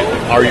rooted.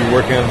 Are you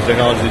working on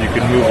technology that you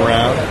can move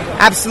around?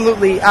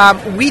 Absolutely.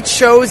 We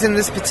chose in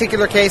this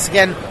particular case,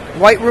 again,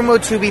 White Room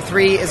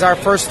 023 is our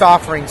first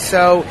offering.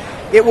 So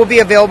it will be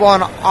available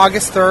on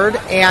August 3rd,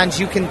 and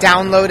you can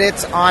download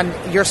it on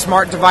your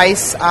smart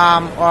device,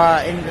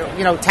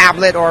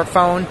 tablet or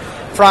phone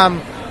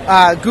from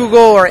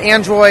Google or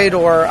Android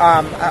or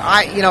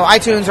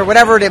iTunes or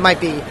whatever it might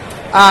be.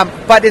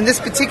 But in this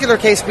particular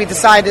case, we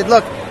decided,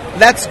 look,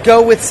 let's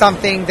go with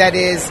something that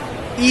is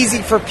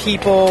easy for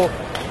people,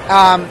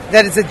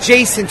 that is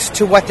adjacent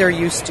to what they're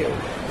used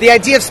to. The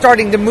idea of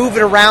starting to move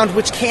it around,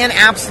 which can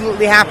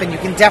absolutely happen. You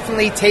can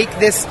definitely take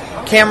this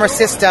camera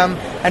system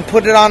and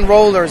put it on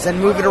rollers and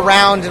move it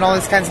around and all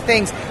these kinds of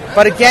things.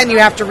 But again, you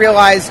have to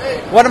realize,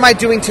 what am I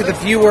doing to the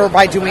viewer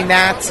by doing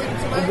that?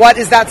 What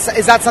is that?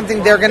 Is that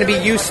something they're going to be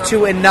used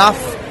to enough?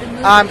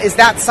 Is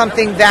that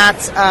something that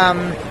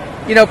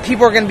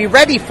people are going to be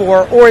ready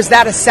for, or is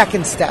that a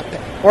second step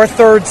or a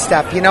third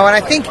step? And I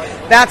think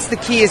that's the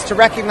key, is to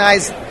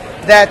recognize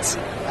that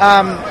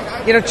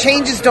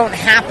changes don't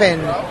happen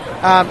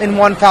in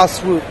one foul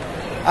swoop.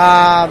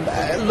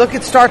 Look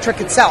at Star Trek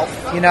itself.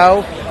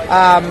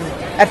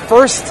 At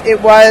first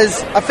it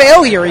was a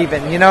failure,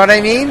 even. You know what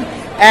I mean?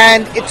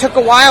 And it took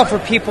a while for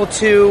people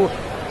to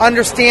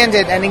understand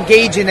it and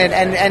engage in it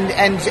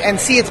and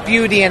see its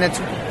beauty and its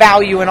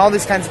value and all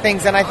these kinds of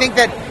things. And I think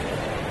that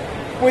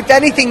with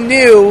anything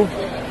new,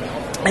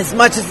 as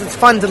much as it's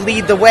fun to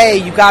lead the way,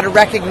 you got to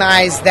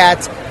recognize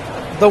that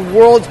the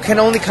world can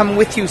only come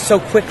with you so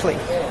quickly.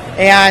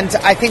 And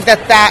I think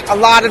that a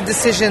lot of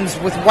decisions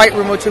with White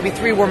Room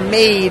 02B3 were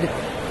made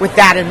with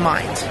that in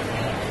mind.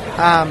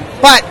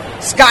 But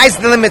sky's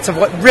the limits of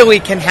what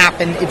really can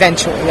happen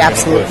eventually.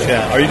 Absolutely.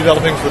 Yeah. Are you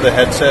developing for the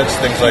headsets,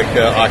 things like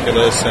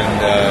Oculus and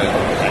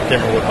I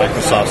can't remember what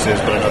Microsoft's is,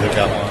 but I know they've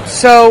got one.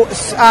 So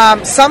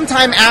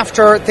sometime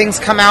after things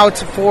come out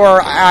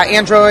for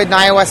Android and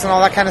iOS and all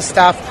that kind of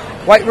stuff,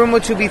 White Room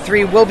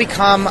 02B3 will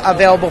become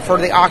available for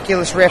the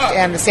Oculus Rift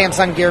and the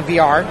Samsung Gear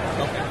VR.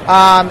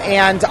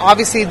 And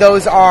obviously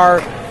those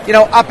are,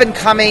 up and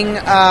coming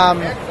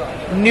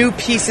new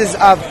pieces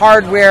of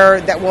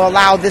hardware that will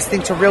allow this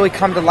thing to really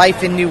come to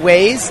life in new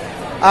ways.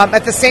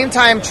 At the same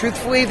time,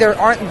 truthfully, there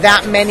aren't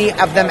that many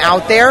of them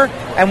out there,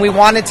 and we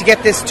wanted to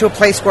get this to a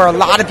place where a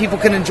lot of people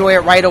can enjoy it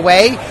right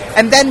away,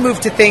 and then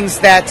move to things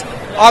that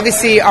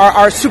obviously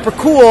are super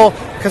cool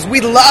because we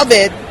love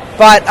it,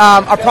 but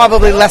are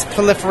probably less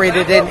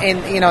proliferated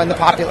in the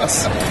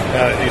populace.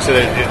 You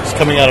said it's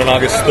coming out on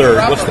August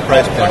 3rd. What's the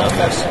price point on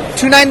this?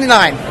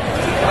 $299.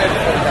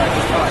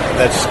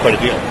 That's quite a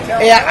deal.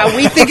 Yeah,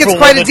 we think it's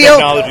quite a deal.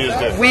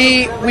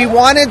 We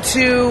wanted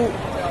to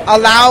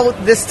allow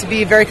this to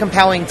be very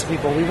compelling to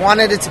people. We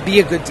wanted it to be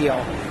a good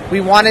deal.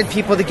 We wanted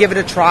people to give it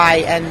a try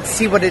and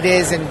see what it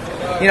is, and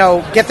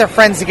get their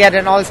friends to get it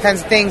and all these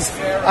kinds of things.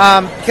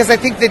 Because I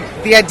think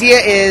that the idea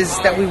is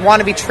that we want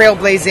to be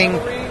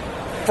trailblazing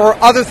for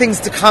other things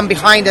to come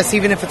behind us,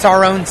 even if it's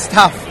our own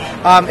stuff,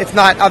 if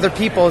not other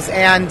people's.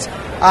 And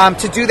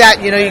to do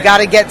that, you got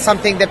to get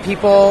something that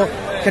people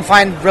can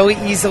find really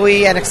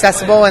easily and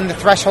accessible, and the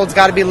threshold's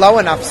got to be low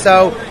enough.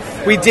 So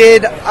we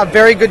did a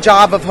very good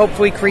job of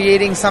hopefully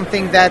creating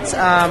something that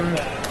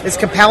is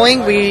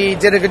compelling. We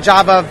did a good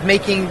job of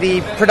making the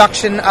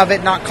production of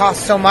it not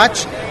cost so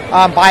much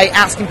by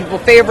asking people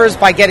favors,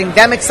 by getting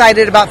them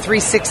excited about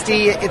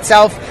 360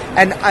 itself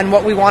and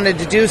what we wanted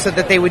to do, so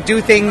that they would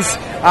do things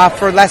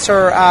for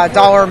lesser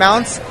dollar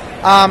amounts.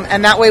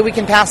 And that way we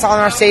can pass on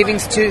our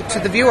savings to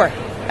the viewer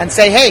and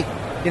say, hey,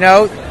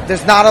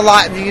 there's not a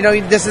lot,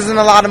 this isn't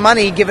a lot of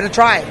money. Give it a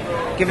try.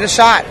 Give it a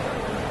shot.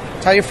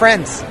 Tell your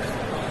friends.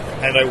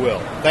 And I will.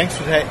 Thanks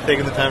for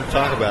taking the time to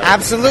talk about it.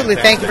 Absolutely.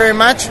 Thank you very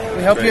much.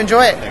 We hope you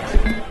enjoy it. Thanks.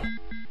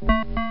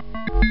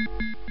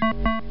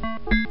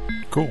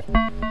 Cool.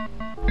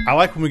 I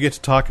like when we get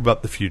to talk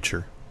about the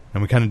future,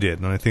 and we kind of did.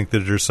 And I think that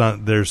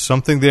there's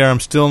something there. I'm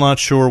still not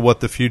sure what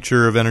the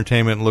future of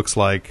entertainment looks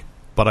like,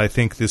 but I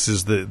think this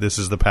is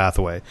the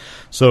pathway.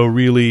 So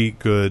really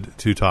good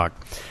to talk.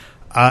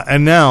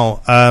 And now,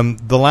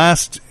 the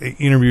last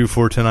interview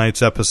for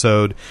tonight's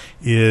episode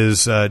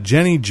is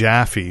Jenny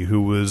Jaffe,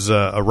 who was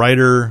a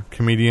writer,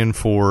 comedian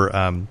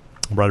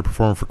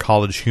writer-performer for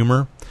College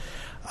Humor,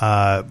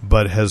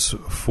 but has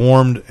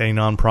formed a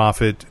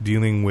nonprofit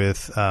dealing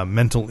with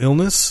mental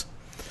illness,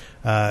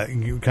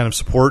 kind of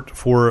support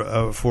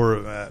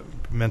for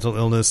mental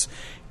illness,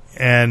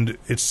 and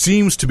it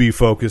seems to be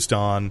focused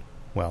on,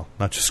 well,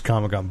 not just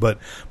Comic-Con,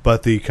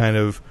 but the kind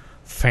of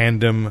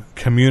fandom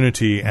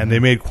community, and they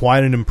made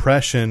quite an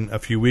impression a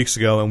few weeks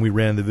ago, and we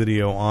ran the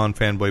video on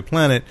Fanboy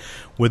Planet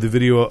with a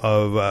video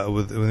of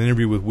with an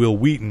interview with Will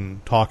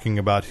Wheaton talking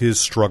about his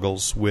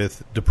struggles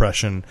with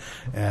depression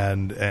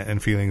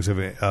and feelings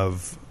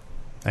of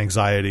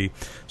anxiety,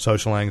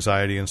 social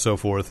anxiety, and so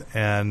forth.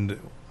 And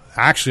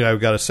actually, I've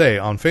got to say,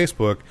 on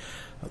Facebook,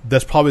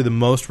 that's probably the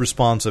most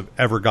response I've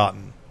ever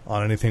gotten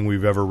on anything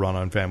we've ever run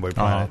on Fanboy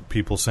Planet.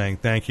 People saying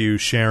thank you,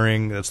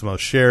 sharing. That's the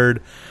most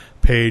shared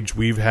page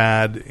we've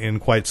had in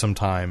quite some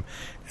time.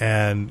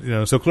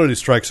 And so clearly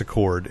strikes a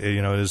chord. It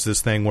is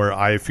this thing where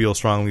I feel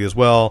strongly as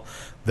well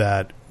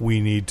that we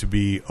need to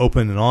be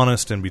open and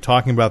honest and be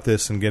talking about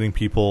this and getting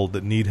people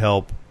that need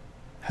help.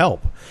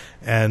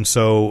 And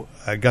so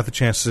I got the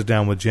chance to sit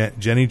down with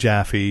Jenny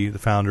Jaffe, the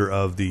founder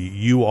of the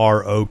You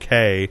Are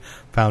OK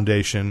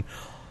Foundation.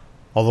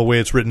 Although the way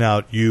it's written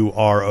out, you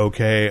are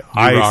okay.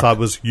 I thought it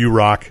was you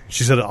rock.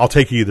 She said, I'll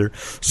take either.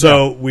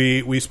 So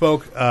we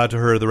spoke to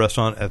her at the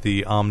restaurant at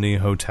the Omni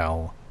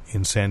Hotel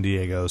in San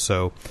Diego.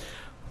 So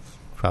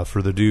Without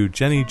further ado,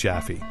 Jenny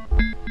Jaffe.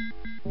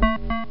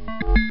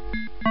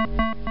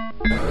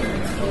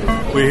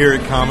 We're here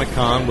at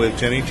Comic-Con with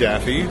Jenny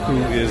Jaffe,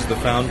 who is the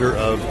founder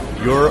of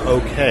You're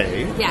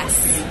Okay.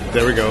 Yes.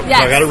 There we go.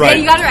 Yes. So I got it right.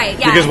 Yeah, you got it right.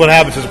 Yeah. Because what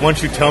happens is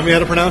once you tell me how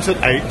to pronounce it,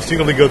 I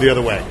instinctively go the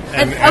other way.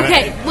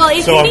 Okay. Well,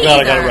 it so can I'm be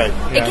glad either. I got it right.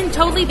 Yeah. It can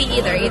totally be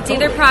either. It's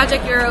either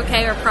Project You're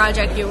Okay or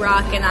Project You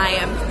Rock, and I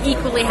am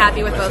equally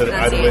happy with both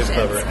pronunciations.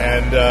 Either way's clever.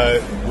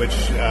 And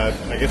which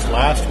I guess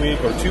last week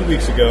or 2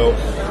 weeks ago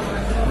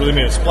really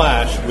made a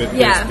splash with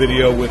this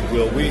video with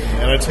Will Wheaton.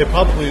 And I'd say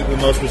probably the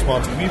most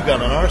responsive we've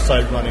gotten on our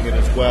site running it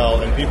as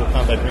well. And people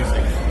contact me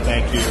saying,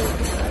 thank you.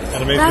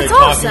 And amazing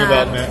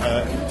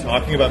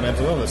talking about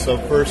mental illness. So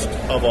first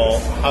of all,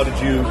 how did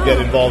you get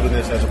involved in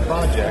this as a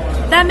project?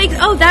 That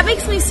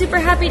makes me super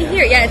happy to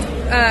hear.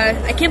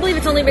 Yeah, I can't believe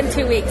it's only been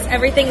 2 weeks.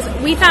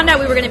 We found out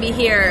we were going to be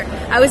here.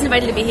 I was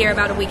invited to be here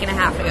about a week and a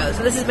half ago.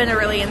 So this has been a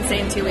really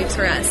insane 2 weeks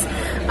for us.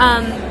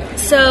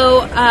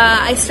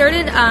 I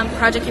started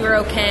Project You Were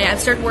Okay. I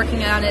started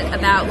working on it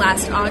about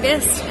last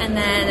August, and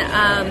then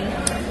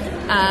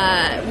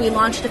we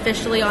launched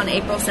officially on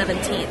April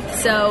 17th.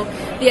 So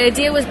the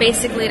idea was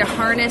basically to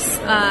harness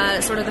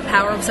sort of the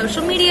power of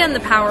social media and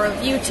the power of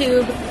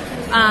YouTube,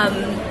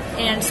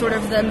 and sort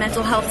of the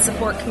mental health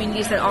support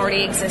communities that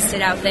already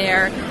existed out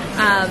there,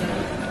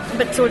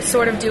 but to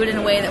sort of do it in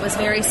a way that was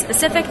very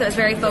specific, that was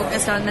very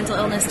focused on mental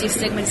illness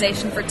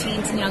destigmatization for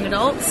teens and young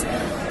adults,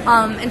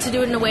 and to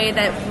do it in a way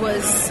that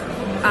was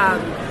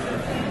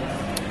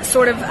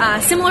sort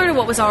of similar to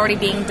what was already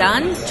being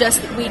done,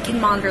 just we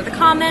can monitor the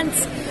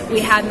comments,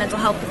 we have mental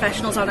health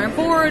professionals on our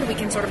board, we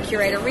can sort of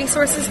curate a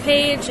resources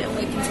page, and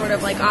we can sort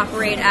of like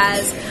operate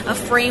as a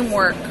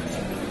framework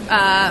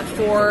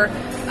for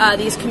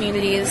these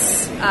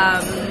communities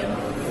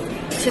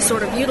to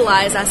sort of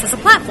utilize us as a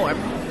platform.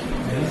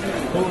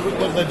 Well,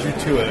 what led you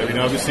to it? I mean,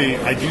 obviously,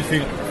 I do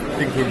think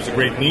there was a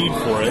great need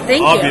for it. Thank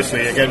you.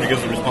 Obviously, again,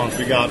 because the response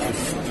we got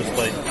was just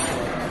like,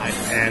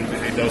 and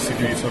it does seem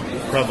to be so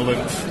prevalent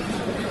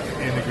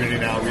in the community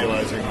now,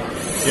 realizing,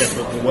 yes,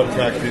 but what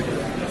attracted,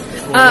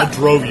 what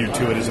drove you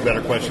to it is a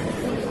better question.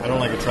 I don't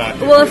like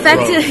attractive. Well,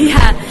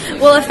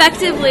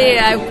 effectively,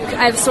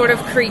 I've sort of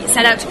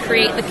set out to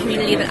create the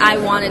community that I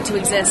wanted to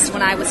exist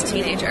when I was a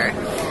teenager.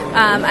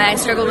 I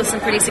struggled with some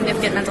pretty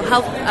significant mental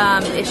health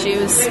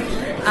issues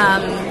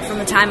from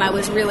the time I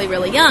was really,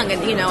 really young.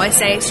 And, I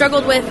say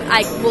struggled with,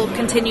 I will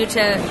continue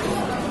to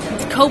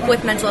cope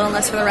with mental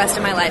illness for the rest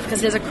of my life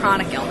because it is a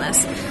chronic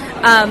illness.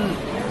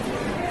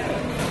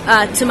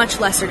 To much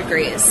lesser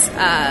degrees,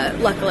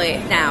 luckily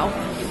now.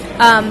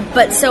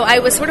 But so I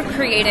was sort of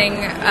creating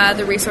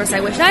the resource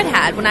I wish I'd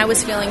had when I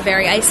was feeling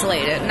very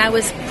isolated, and I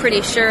was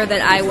pretty sure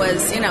that I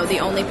was, the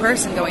only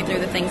person going through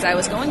the things I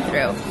was going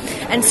through,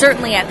 and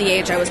certainly at the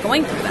age I was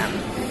going through them.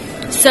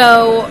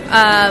 So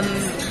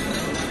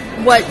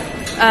what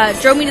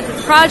drove me to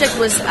the project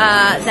was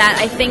that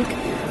I think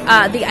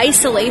the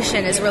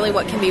isolation is really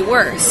what can be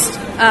worse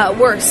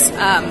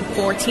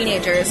for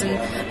teenagers,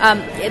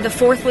 and the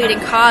fourth leading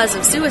cause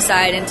of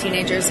suicide in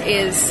teenagers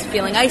is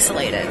feeling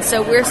isolated.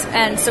 So we're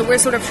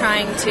sort of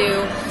trying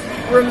to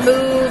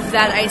remove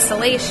that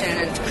isolation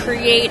and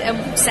create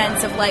a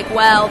sense of like,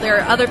 well, there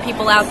are other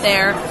people out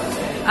there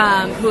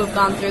who have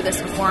gone through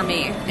this before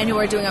me and who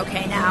are doing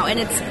okay now, and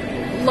it's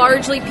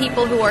largely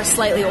people who are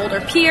slightly older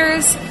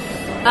peers.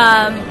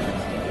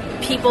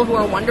 People who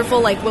are wonderful,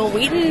 like Will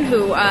Wheaton,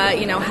 who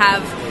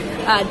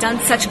have done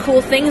such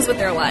cool things with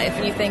their life,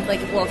 and you think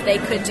like, well, if they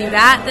could do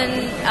that,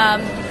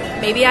 then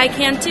maybe I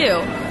can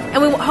too.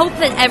 And we hope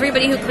that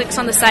everybody who clicks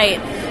on the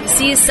site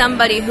sees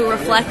somebody who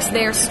reflects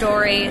their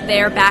story,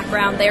 their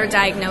background, their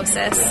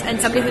diagnosis, and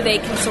somebody who they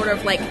can sort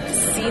of like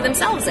see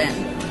themselves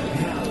in.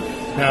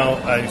 Now,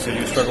 you said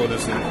you struggled with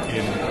this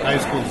in high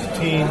school as a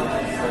teen.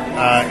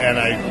 And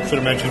I sort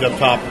of mentioned up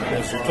top,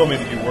 you told me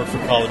that you work for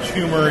College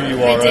Humor,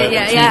 you are a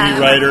TV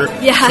writer.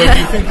 Yeah. So do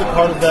you think that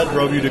part of that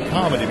drove you to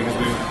comedy? Because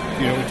we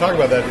talk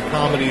about that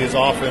comedy is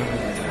often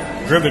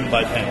driven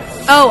by pain.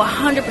 Oh,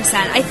 100%.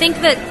 I think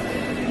that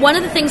one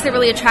of the things that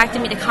really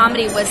attracted me to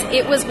comedy was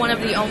it was one of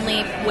the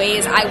only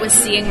ways I was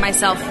seeing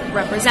myself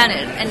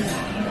represented.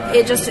 And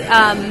it just,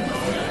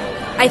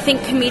 I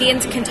think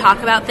comedians can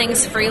talk about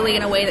things freely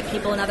in a way that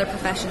people in other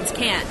professions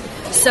can't.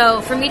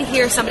 So for me to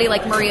hear somebody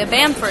like Maria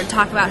Bamford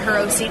talk about her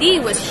OCD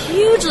was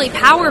hugely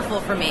powerful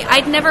for me.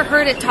 I'd never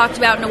heard it talked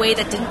about in a way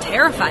that didn't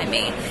terrify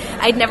me.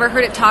 I'd never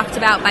heard it talked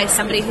about by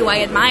somebody who I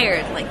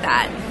admired like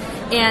that.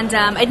 And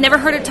I'd never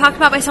heard it talked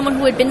about by someone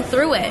who had been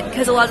through it,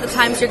 because a lot of the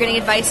times you're getting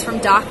advice from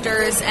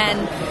doctors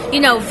and,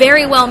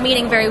 very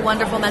well-meaning, very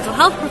wonderful mental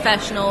health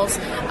professionals,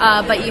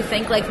 but you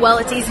think like, well,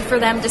 it's easy for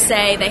them to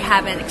say they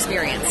haven't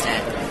experienced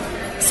it.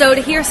 So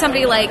to hear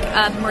somebody like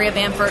Maria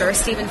Bamford or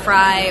Stephen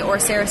Fry or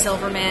Sarah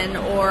Silverman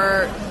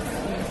or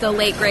the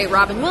late, great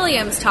Robin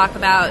Williams talk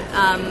about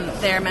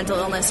their mental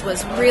illness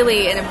was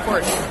really an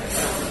important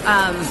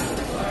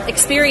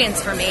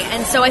experience for me.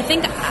 And so I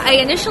think I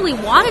initially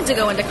wanted to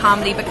go into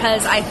comedy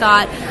because I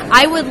thought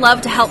I would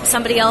love to help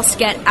somebody else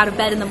get out of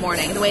bed in the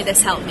morning the way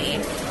this helped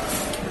me.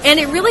 And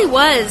it really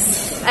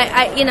was,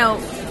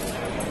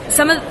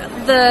 some of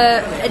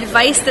the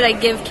advice that I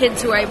give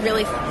kids who I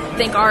really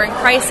think are in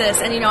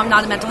crisis, and I'm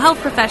not a mental health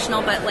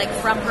professional, but like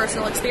from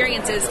personal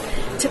experiences,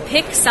 to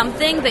pick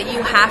something that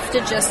you have to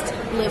just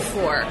live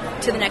for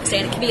to the next day,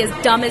 and it can be as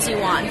dumb as you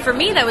want. And for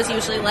me, that was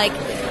usually like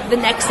the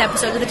next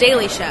episode of The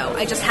Daily Show.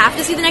 I just have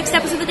to see the next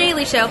episode of The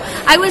Daily Show.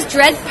 I was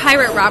Dread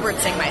Pirate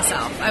Robertsing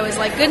myself. I was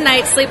like, good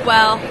night, sleep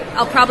well,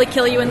 I'll probably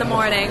kill you in the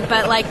morning,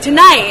 but like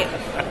tonight.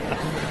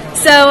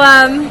 So,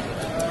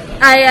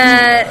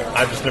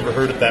 I've just never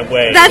heard it that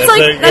way. That was like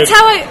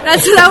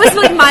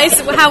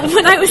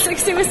when I was like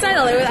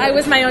suicidal. I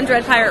was my own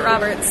Dread Pirate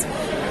Roberts.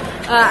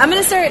 I'm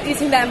going to start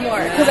using that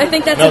more because I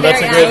think that's very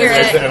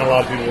accurate. And a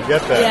lot of people will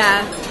get that.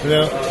 Yeah.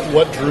 Now,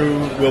 what drew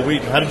Will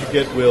Wheaton? How did you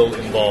get Will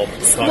involved?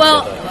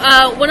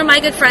 One of my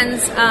good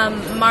friends,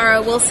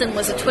 Mara Wilson,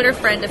 was a Twitter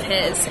friend of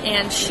his,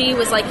 and she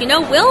was like,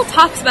 Will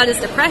talks about his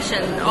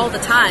depression all the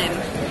time.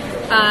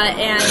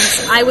 And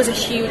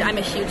I'm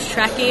a huge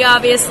Trekkie,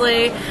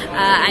 obviously.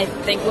 I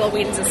think Will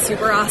Wheaton's a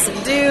super awesome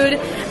dude.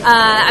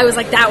 I was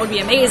like, that would be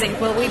amazing.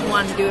 Will Wheaton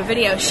wanted to do a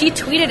video. She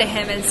tweeted at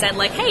him and said,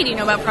 like, hey, do you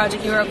know about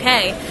Project You Are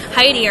Okay?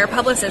 Heidi, our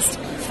publicist,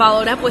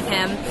 followed up with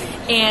him,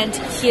 and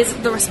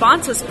the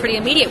response was pretty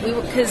immediate.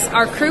 Because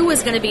our crew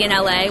was going to be in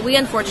LA. We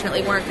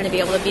unfortunately weren't going to be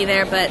able to be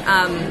there, but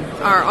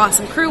our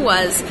awesome crew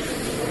was.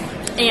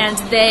 And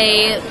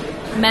they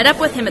met up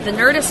with him at the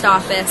Nerdist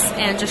office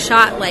and just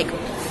shot like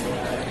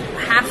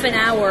half an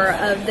hour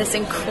of this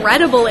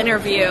incredible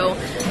interview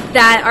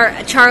that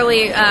our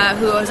Charlie,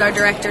 who was our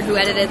director, who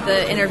edited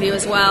the interview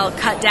as well,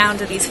 cut down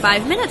to these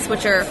 5 minutes,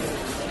 which are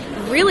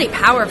really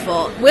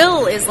powerful.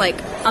 Will is like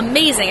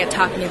amazing at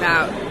talking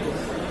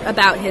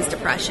about his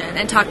depression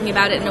and talking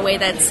about it in a way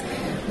that's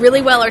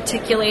really well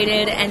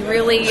articulated and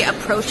really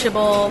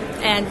approachable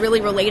and really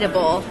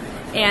relatable.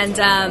 And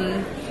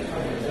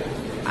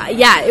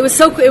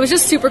it was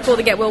just super cool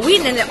to get Will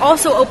Wheaton, and it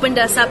also opened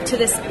us up to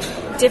this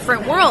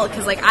different world,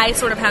 because like I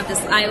sort of have this,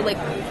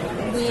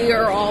 we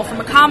are all from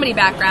a comedy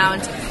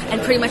background,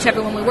 and pretty much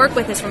everyone we work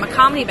with is from a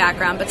comedy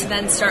background, but to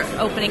then start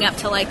opening up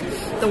to like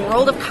the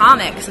world of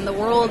comics and the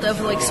world of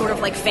like sort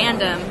of like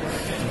fandom,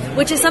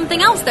 which is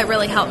something else that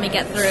really helped me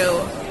get through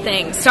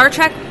things. Star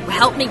Trek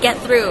helped me get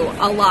through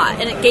a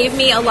lot, and it gave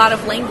me a lot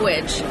of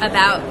language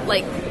about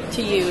like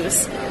to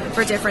use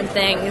for different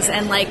things,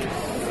 and like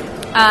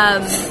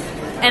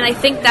and I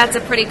think that's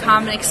a pretty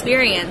common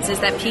experience,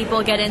 is that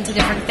people get into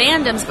different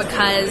fandoms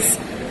because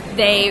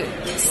they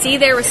see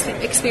their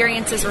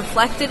experiences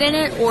reflected in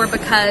it, or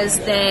because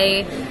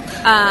they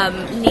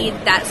need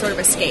that sort of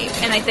escape.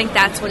 And I think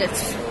that's what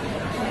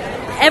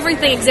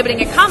everything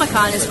exhibiting at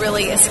Comic-Con is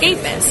really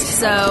escapist.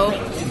 So I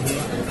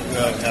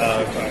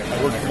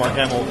worked with Mark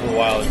Hamill for a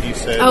while, and he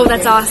said... Oh,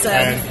 that's awesome.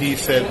 And he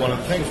said one of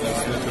the things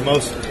was the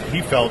most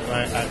he felt,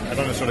 I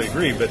don't necessarily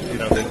agree, but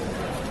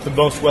the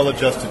most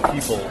well-adjusted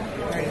people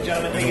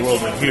in the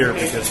world are here,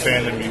 because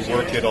fandom, you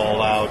work it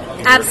all out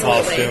in your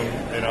costume,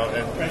 and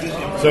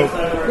so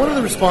one of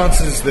the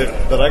responses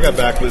that I got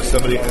back was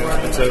somebody,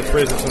 and it's a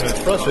phrase that somebody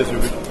expressed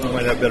who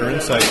might have better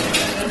insight,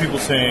 is people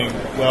saying,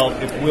 well,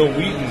 if Will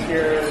Wheaton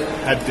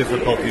had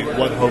difficulty,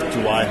 what hope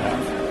do I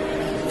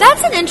have?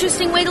 That's an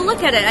interesting way to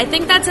look at it. I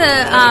think that's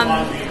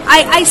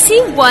I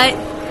see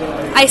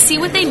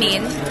what they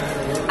mean.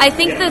 I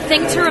think the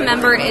thing to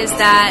remember is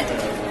that,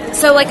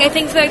 so like I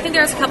think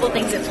there's a couple of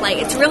things at play.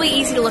 It's really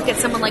easy to look at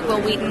someone like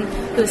Will Wheaton,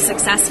 who's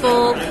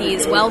successful,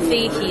 he's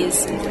wealthy,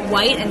 he's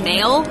white and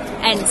male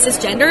and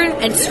cisgender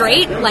and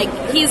straight. Like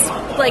he's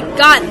like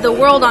got the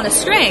world on a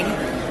string.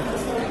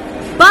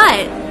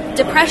 But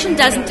depression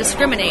doesn't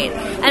discriminate,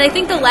 and I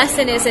think the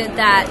lesson isn't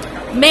that,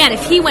 man,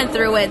 if he went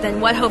through it,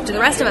 then what hope do the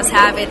rest of us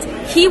have? It's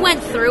he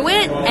went through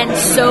it, and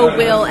so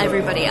will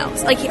everybody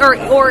else. Like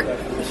or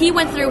he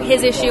went through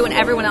his issue, and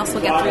everyone else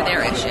will get through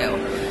their issue.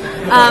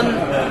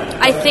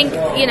 I think,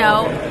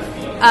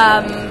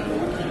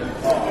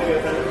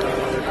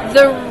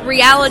 the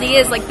reality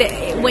is, like,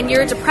 when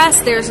you're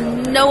depressed, there's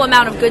no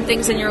amount of good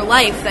things in your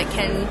life that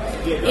can,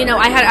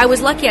 I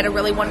was lucky. I had a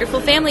really wonderful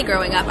family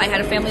growing up. I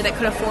had a family that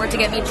could afford to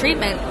get me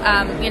treatment.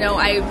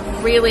 I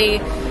really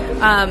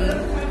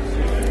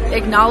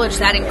acknowledge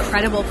that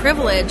incredible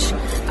privilege.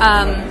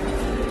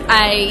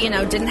 I,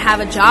 didn't have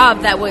a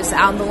job that was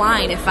on the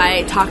line if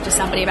I talked to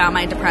somebody about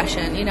my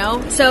depression,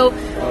 So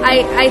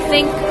I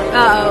think,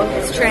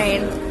 it's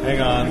train.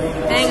 Hang on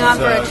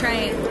for a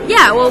train.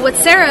 Yeah, well, what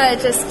Sarah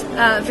just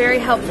very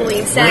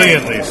helpfully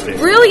said.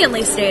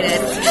 Brilliantly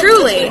stated.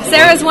 Truly.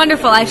 Sarah's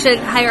wonderful. I should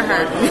hire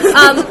her.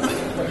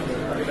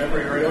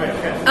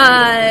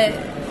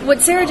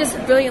 What Sarah just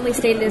brilliantly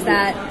stated is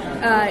that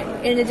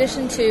in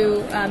addition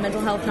to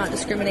mental health not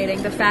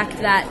discriminating, the fact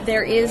that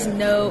there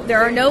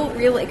are no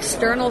real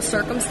external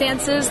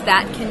circumstances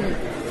that can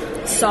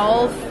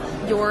solve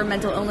your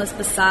mental illness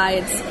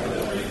besides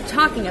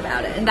talking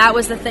about it. And that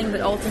was the thing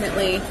that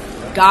ultimately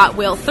got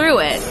Will through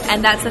it.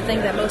 And that's the thing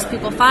that most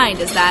people find,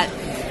 is that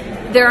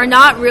there are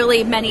not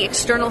really many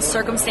external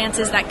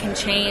circumstances that can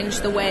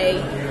change the way.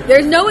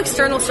 There's no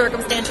external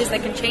circumstances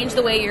that can change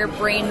the way your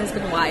brain has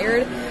been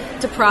wired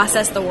to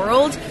process the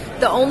world.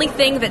 The only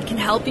thing that can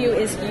help you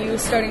is you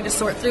starting to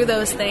sort through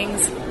those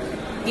things,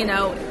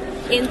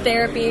 in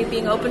therapy,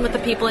 being open with the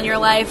people in your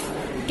life,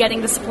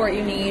 getting the support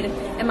you need.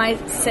 Am I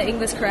saying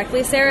this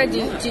correctly, Sarah?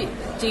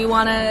 Do you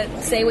want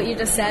to say what you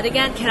just said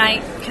again? Can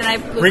I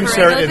bring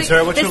Sarah in?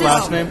 Sarah, what's your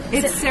last name?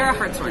 It's Sarah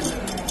Hartshorn.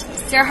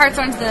 Sarah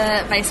Hartshorn's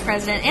the vice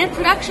president and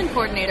production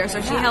coordinator,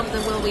 so she helped the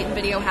Will Wheaton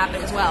video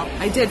happen as well.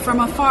 I did from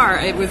afar.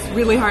 It was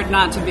really hard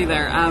not to be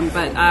there,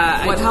 but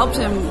what helped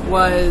him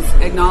was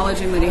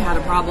acknowledging that he had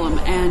a problem,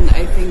 and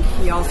I think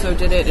he also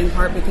did it in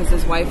part because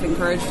his wife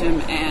encouraged him,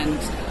 and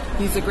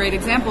he's a great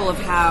example of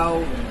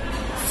how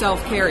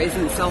self-care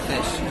isn't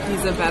selfish.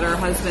 He's a better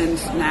husband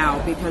now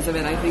because of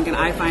it, I think, and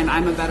I find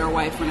I'm a better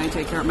wife when I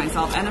take care of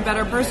myself, and a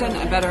better person,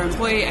 a better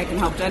employee. I can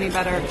help Jenny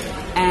better,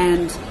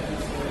 and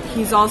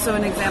he's also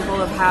an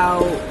example of how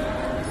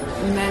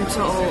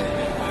mental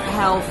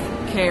health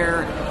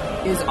care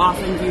is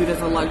often viewed as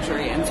a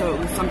luxury, and so it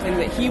was something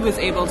that he was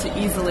able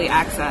to easily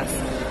access.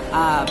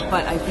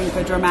 But I think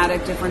the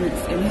dramatic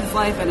difference in his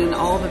life and in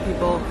all the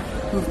people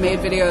who've made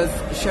videos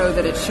show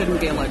that it shouldn't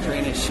be a luxury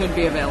and it should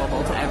be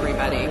available to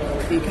everybody,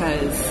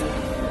 because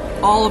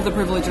all of the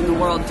privilege in the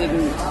world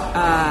didn't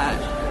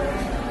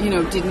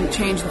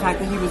change the fact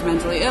that he was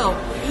mentally ill.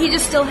 He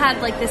just still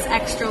had this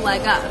extra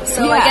leg up.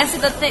 So I guess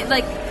the thing,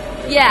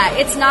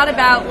 it's not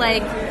about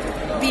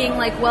being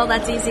well,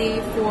 that's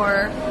easy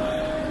for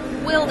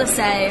Will to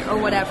say or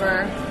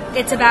whatever.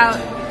 It's about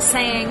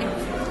saying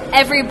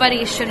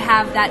everybody should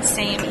have that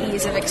same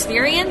ease of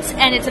experience,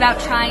 and it's about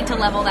trying to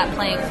level that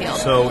playing field.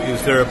 So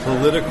is there a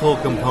political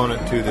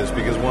component to this?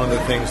 Because one of the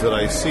things that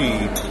I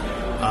see,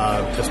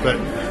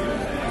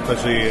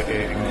 especially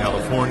in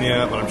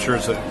California, but I'm sure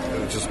it's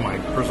just my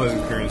personal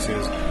experience,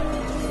 is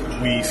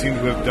we seem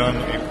to have done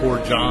a poor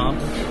job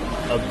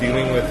of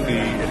dealing with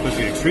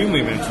especially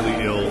extremely mentally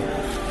ill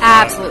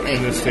absolutely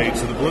in the state.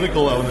 So the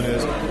political element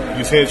is,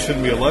 you say it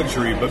shouldn't be a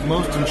luxury, but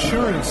most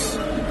insurance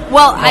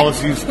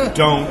policies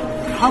don't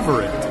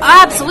cover it.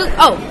 Absolutely.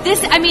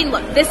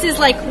 Look, this is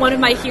one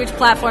of my huge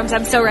platforms.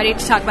 I'm so ready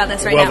to talk about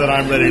this right now. Well, then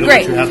I'm ready to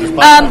Great. let you have this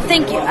platform.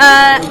 Thank you.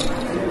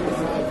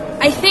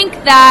 I think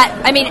that,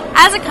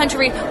 as a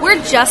country,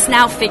 we're just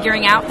now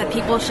figuring out that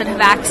people should have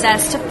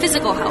access to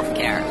physical health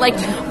care.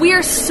 We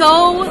are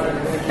so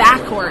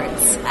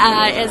backwards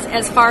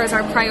as far as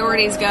our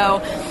priorities go.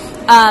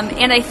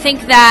 And I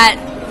think that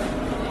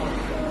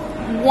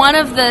one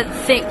of the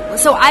things...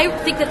 So I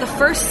think that the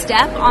first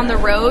step on the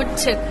road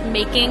to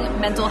making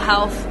mental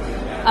health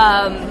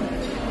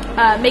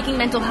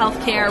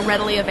care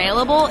readily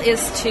available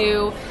is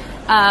to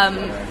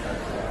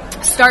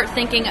start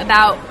thinking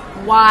about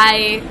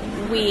why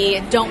we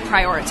don't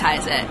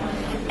prioritize it.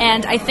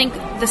 And I think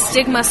the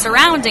stigma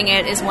surrounding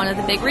it is one of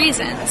the big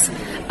reasons.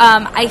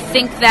 I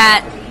think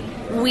that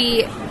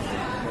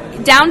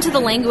down to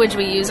the language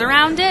we use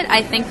around it,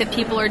 I think that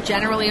people are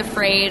generally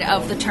afraid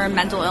of the term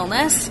mental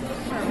illness.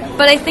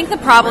 But I think the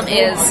problem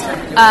is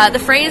the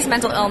phrase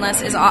mental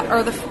illness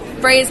or the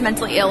phrase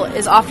mentally ill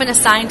is often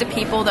assigned to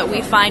people that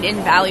we find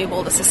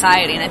invaluable to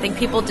society, and I think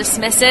people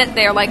dismiss it.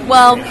 They're like,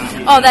 well,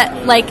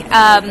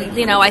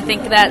 I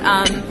think that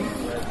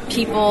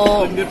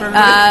people,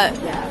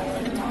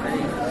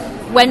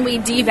 when we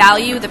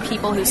devalue the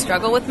people who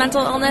struggle with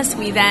mental illness,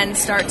 we then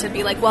start to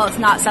be like, well, it's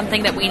not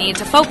something that we need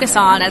to focus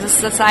on as a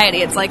society.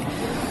 It's like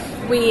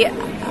we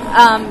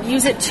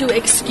use it to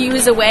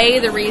excuse away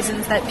the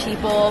reasons that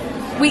people...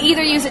 We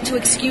either use it to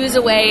excuse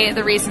away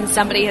the reasons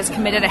somebody has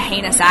committed a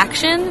heinous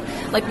action,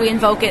 like we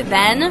invoke it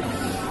then,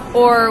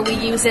 or we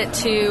use it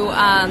to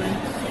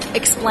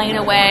explain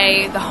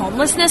away the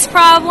homelessness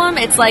problem.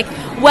 It's like,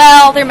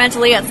 well, they're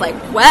mentally ill. It's like,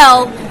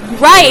 well,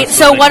 right.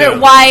 So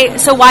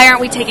why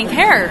aren't we taking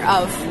care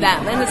of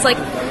them? And it's like,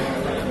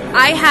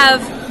 I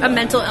have a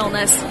mental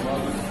illness,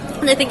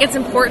 and I think it's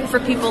important for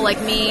people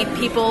like me,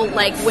 people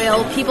like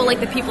Will, people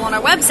like the people on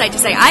our website to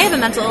say, I have a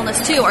mental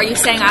illness too. Are you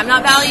saying I'm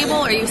not valuable?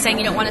 Are you saying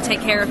you don't want to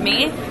take care of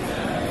me?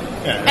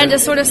 Yeah. And to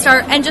sort of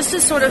start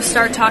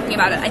talking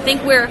about it. I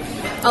think we're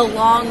a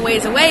long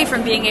ways away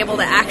from being able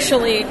to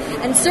actually,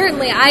 and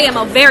certainly I am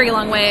a very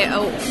long way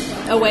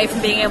away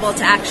from being able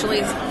to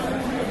actually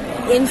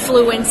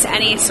influence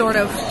any sort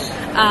of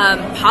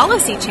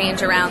policy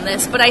change around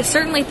this. But I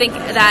certainly think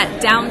that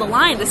down the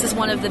line, this is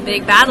one of the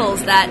big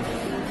battles that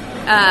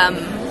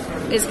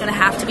is going to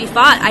have to be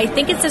fought. I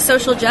think it's a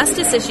social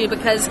justice issue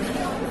because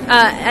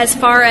as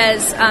far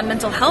as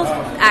mental health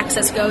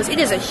access goes, it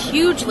is a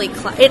hugely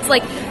it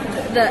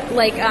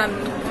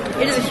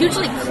is a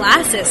hugely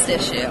classist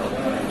issue.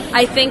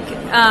 I think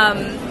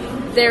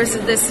there's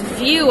this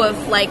view of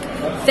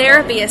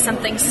therapy as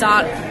something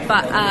sought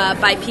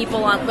by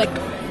people on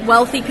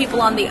wealthy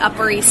people on the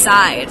Upper East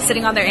Side,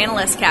 sitting on their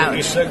analyst couch.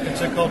 It's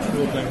a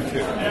cultural thing too.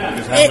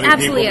 It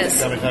absolutely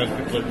is. How many times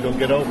people don't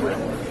get over it?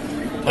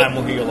 Time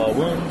will heal all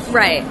wounds.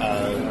 Right.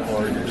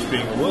 Or you're just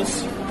being a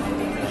wuss.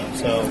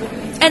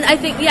 And I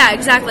think, yeah,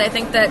 exactly. I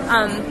think that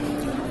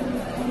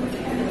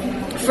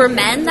For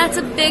men, that's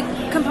a big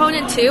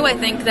component too. I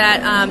think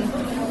that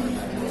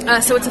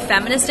so it's a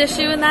feminist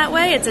issue in that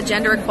way. It's a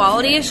gender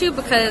equality issue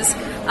because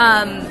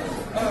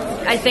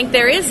I think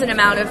there is an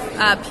amount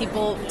of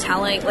people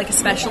telling, like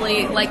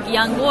especially like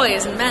young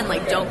boys and men,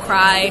 like don't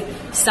cry,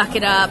 suck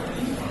it up,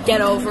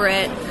 get over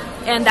it,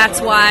 and that's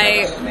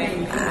why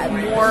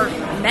more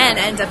men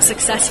end up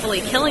successfully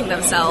killing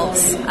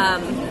themselves.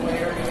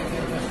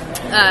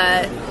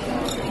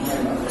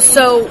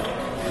 So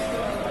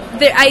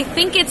I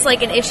think it's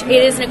like an issue.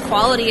 It is an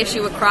equality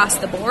issue across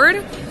the board,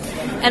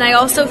 and I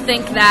also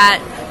think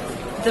that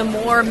the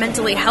more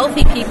mentally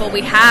healthy people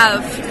we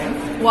have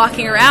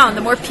walking around,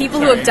 the more people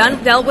who have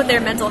dealt with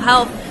their mental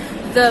health,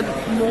 the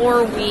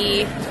more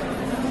we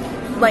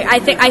like. I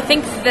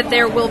think that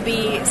there will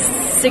be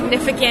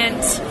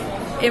significant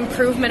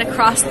improvement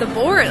across the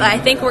board. I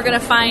think we're going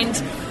to find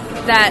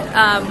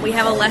that we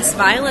have a less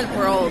violent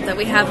world, that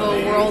we have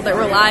a world that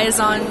relies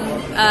on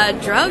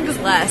drugs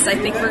less. I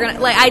think we're going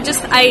to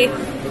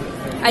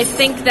I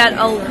think that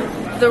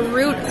the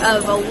root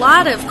of a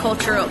lot of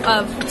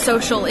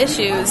social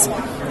issues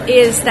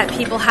is that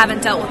people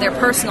haven't dealt with their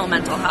personal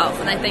mental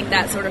health, and I think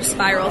that sort of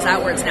spirals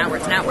outwards and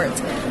outwards and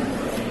outwards.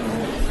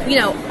 You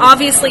know,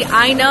 obviously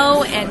I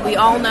know, and we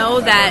all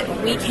know,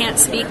 that we can't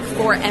speak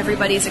for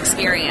everybody's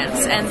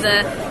experience, and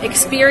the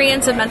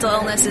experience of mental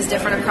illness is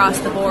different across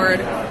the board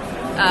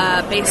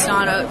based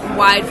on a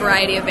wide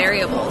variety of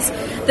variables.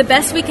 The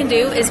best we can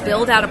do is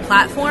build out a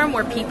platform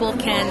where people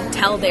can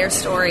tell their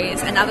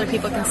stories and other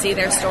people can see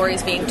their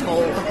stories being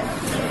told.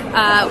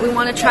 We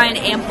want to try and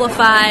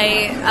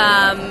amplify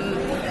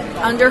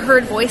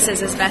underheard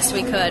voices as best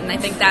we could, and I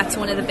think that's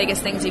one of the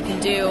biggest things you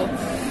can do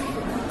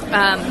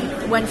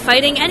when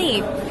fighting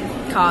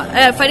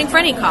fighting for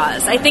any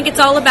cause. I think it's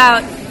all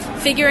about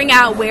figuring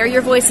out where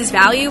your voice is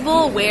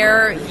valuable,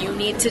 where you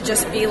need to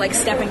just be like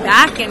stepping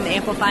back and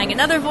amplifying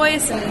another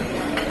voice, and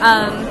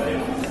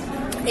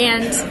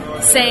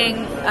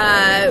saying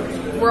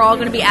we're all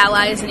going to be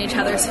allies in each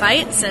other's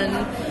fights. And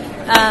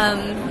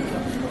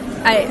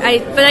I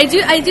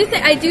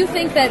do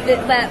think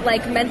that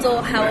like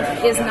mental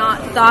health is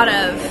not thought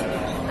of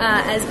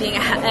as being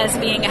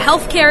a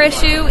healthcare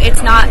issue.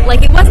 It's not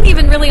like, it wasn't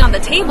even really on the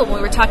table when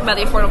we were talking about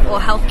the Affordable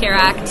Health Care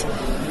Act.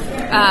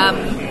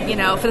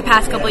 For the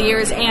past couple of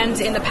years and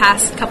in the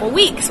past couple of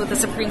weeks with the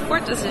Supreme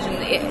Court decision,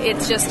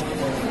 it's just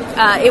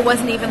it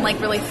wasn't even like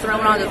really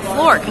thrown onto the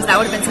floor because that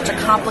would have been such a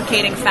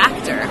complicating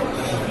factor.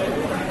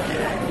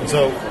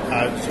 So,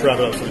 just to wrap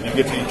it up so we can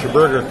get to eat your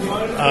burger.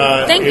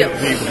 Thank you.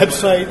 The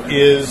website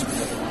is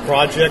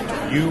Project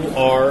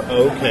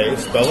UROK.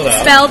 Spell it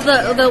out. Spell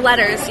the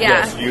letters,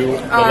 yeah. Yes,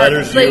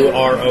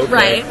 UROK.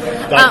 Right.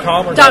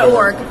 .com or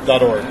 .org.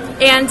 .org.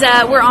 And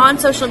we're on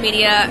social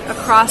media,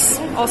 across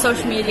all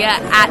social media,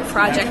 at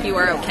Project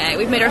UROK.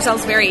 We've made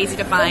ourselves very easy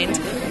to find.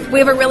 We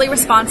have a really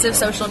responsive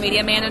social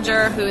media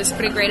manager who is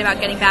pretty great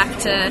about getting back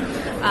to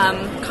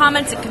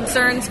comments and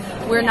concerns.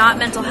 We're not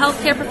mental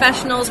health care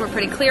professionals. We're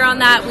pretty clear on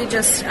that. We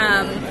just...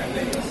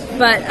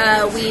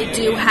 But we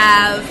do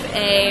have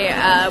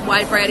a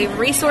wide variety of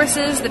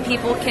resources that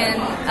people can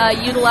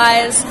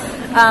utilize.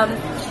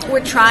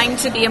 We're trying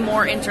to be a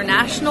more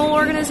international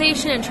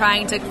organization and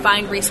trying to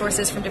find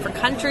resources from different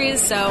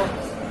countries. So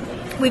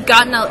we've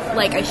gotten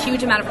a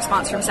huge amount of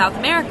response from South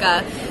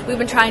America. We've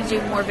been trying to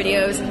do more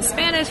videos in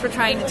Spanish.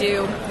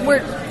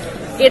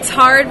 It's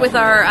hard with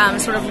our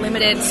sort of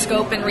limited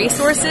scope and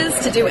resources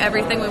to do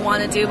everything we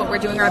want to do, but we're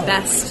doing our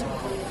best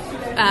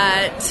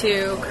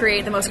to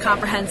create the most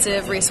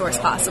comprehensive resource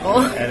possible.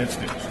 And it's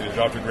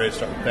off to a great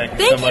start. Thank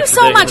you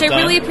so much. I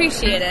really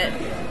appreciate it.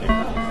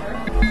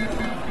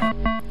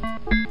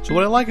 So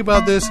what I like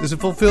about this is it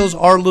fulfills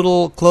our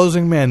little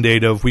closing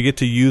mandate of we get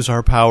to use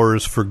our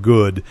powers for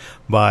good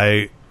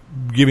by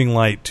giving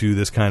light to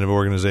this kind of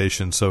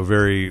organization. So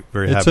very,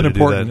 very happy to do that. It's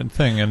an important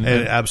thing. And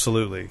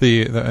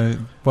absolutely.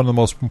 One of the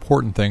most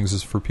important things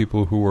is for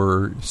people who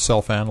are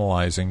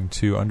self-analyzing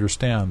to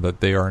understand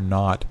that they are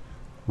not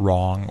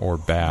wrong or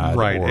bad.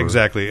 Right,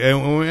 exactly.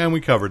 And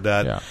we covered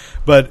that. Yeah.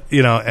 But,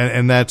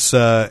 and that's,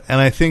 and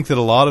I think that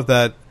a lot of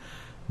that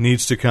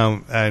needs to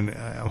come, and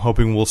I'm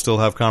hoping we'll still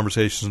have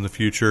conversations in the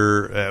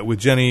future with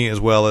Jenny, as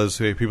well as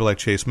people like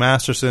Chase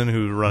Masterson,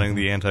 who's running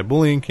the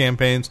anti-bullying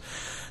campaigns,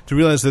 to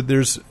realize that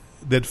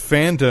that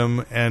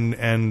fandom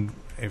and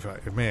if I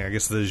may, I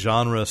guess the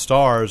genre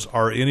stars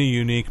are in a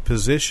unique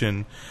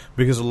position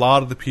because a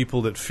lot of the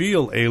people that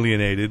feel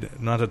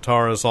alienated, not to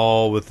tar us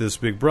all with this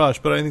big brush,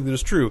 but I think that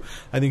is true.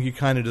 I think you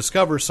kind of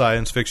discover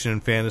science fiction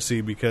and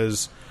fantasy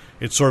because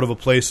it's sort of a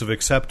place of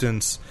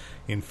acceptance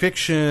in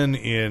fiction,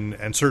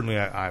 and certainly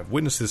I've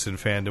witnessed this in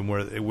fandom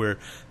where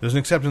there's an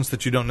acceptance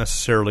that you don't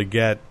necessarily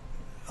get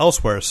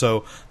elsewhere.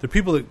 So there are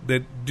people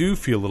that do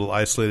feel a little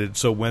isolated.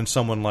 So when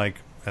someone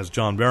like, as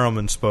John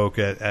Barrowman spoke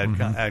at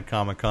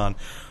Comic-Con,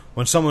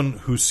 when someone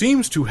who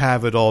seems to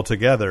have it all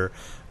together,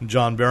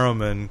 John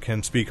Barrowman,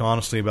 can speak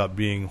honestly about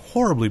being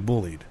horribly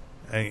bullied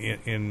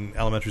in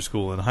elementary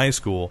school and high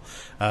school,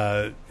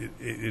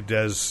 it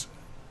does,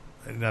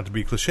 not to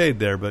be cliched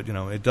there, but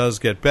it does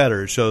get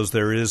better. It shows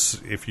there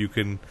is, if you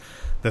can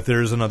that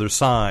there is another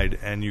side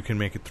and you can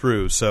make it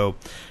through. So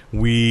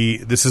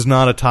this is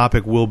not a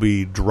topic we'll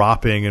be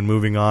dropping and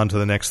moving on to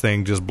the next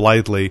thing just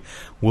blithely.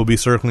 We'll be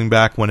circling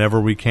back whenever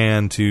we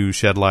can to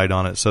shed light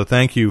on it. So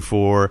thank you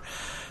for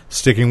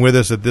sticking with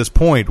us at this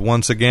point.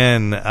 Once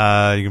again, you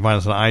can find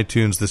us on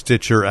iTunes, the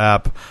Stitcher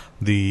app,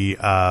 the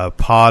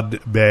Pod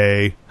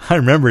Bay. I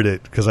remembered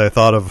it because I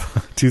thought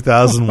of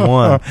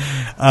 2001.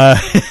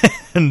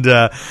 And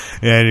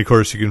of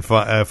course, you can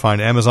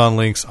find Amazon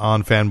links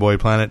on Fanboy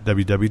Planet,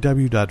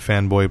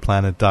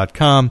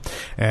 www.fanboyplanet.com.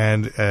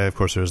 And, of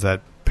course, there's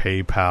that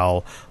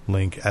PayPal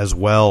link as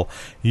well.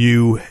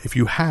 If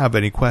you have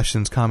any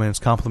questions, comments,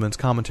 compliments,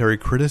 commentary,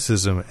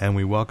 criticism, and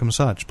we welcome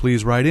such,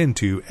 please write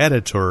into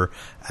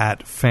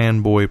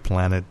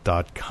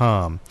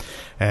editor@fanboyplanet.com.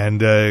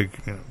 And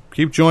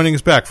keep joining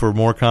us back for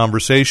more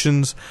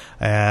conversations,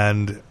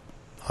 and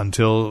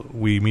until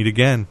we meet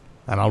again,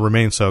 and I'll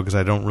remain so because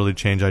I don't really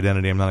change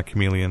identity. I'm not a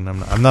chameleon.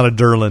 I'm not a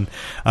Derlin.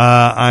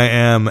 I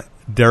am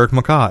Derek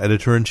McCaw,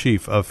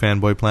 Editor-in-Chief of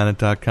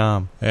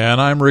FanboyPlanet.com. And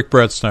I'm Rick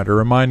Brett Snyder,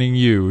 reminding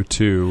you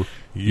to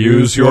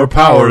use your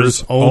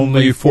powers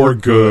only for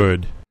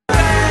good.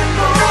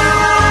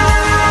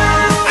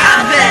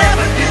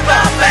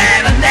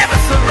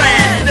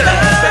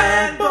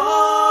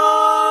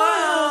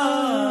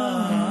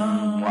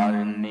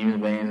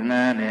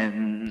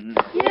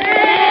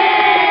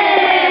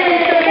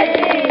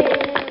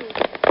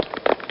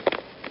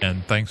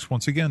 And thanks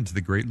once again to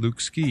the great Luke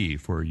Ski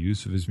for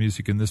use of his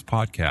music in this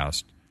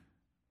podcast.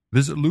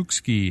 Visit Luke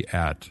Ski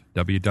at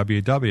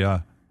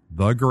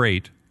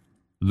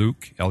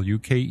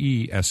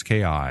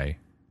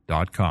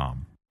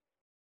www.thegreatlukeski.com.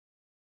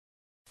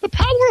 The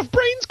power of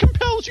brains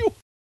compels you.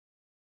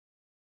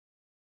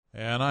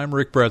 And I'm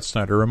Rick Brett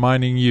Snyder,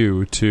 reminding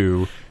you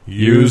to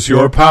use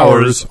your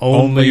powers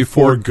only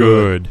for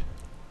good.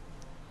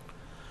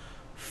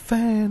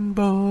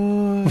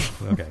 Fanboy.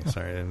 Okay,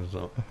 sorry.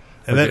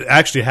 And that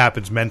actually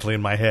happens mentally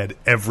in my head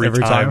every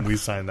time we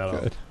sign that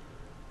off.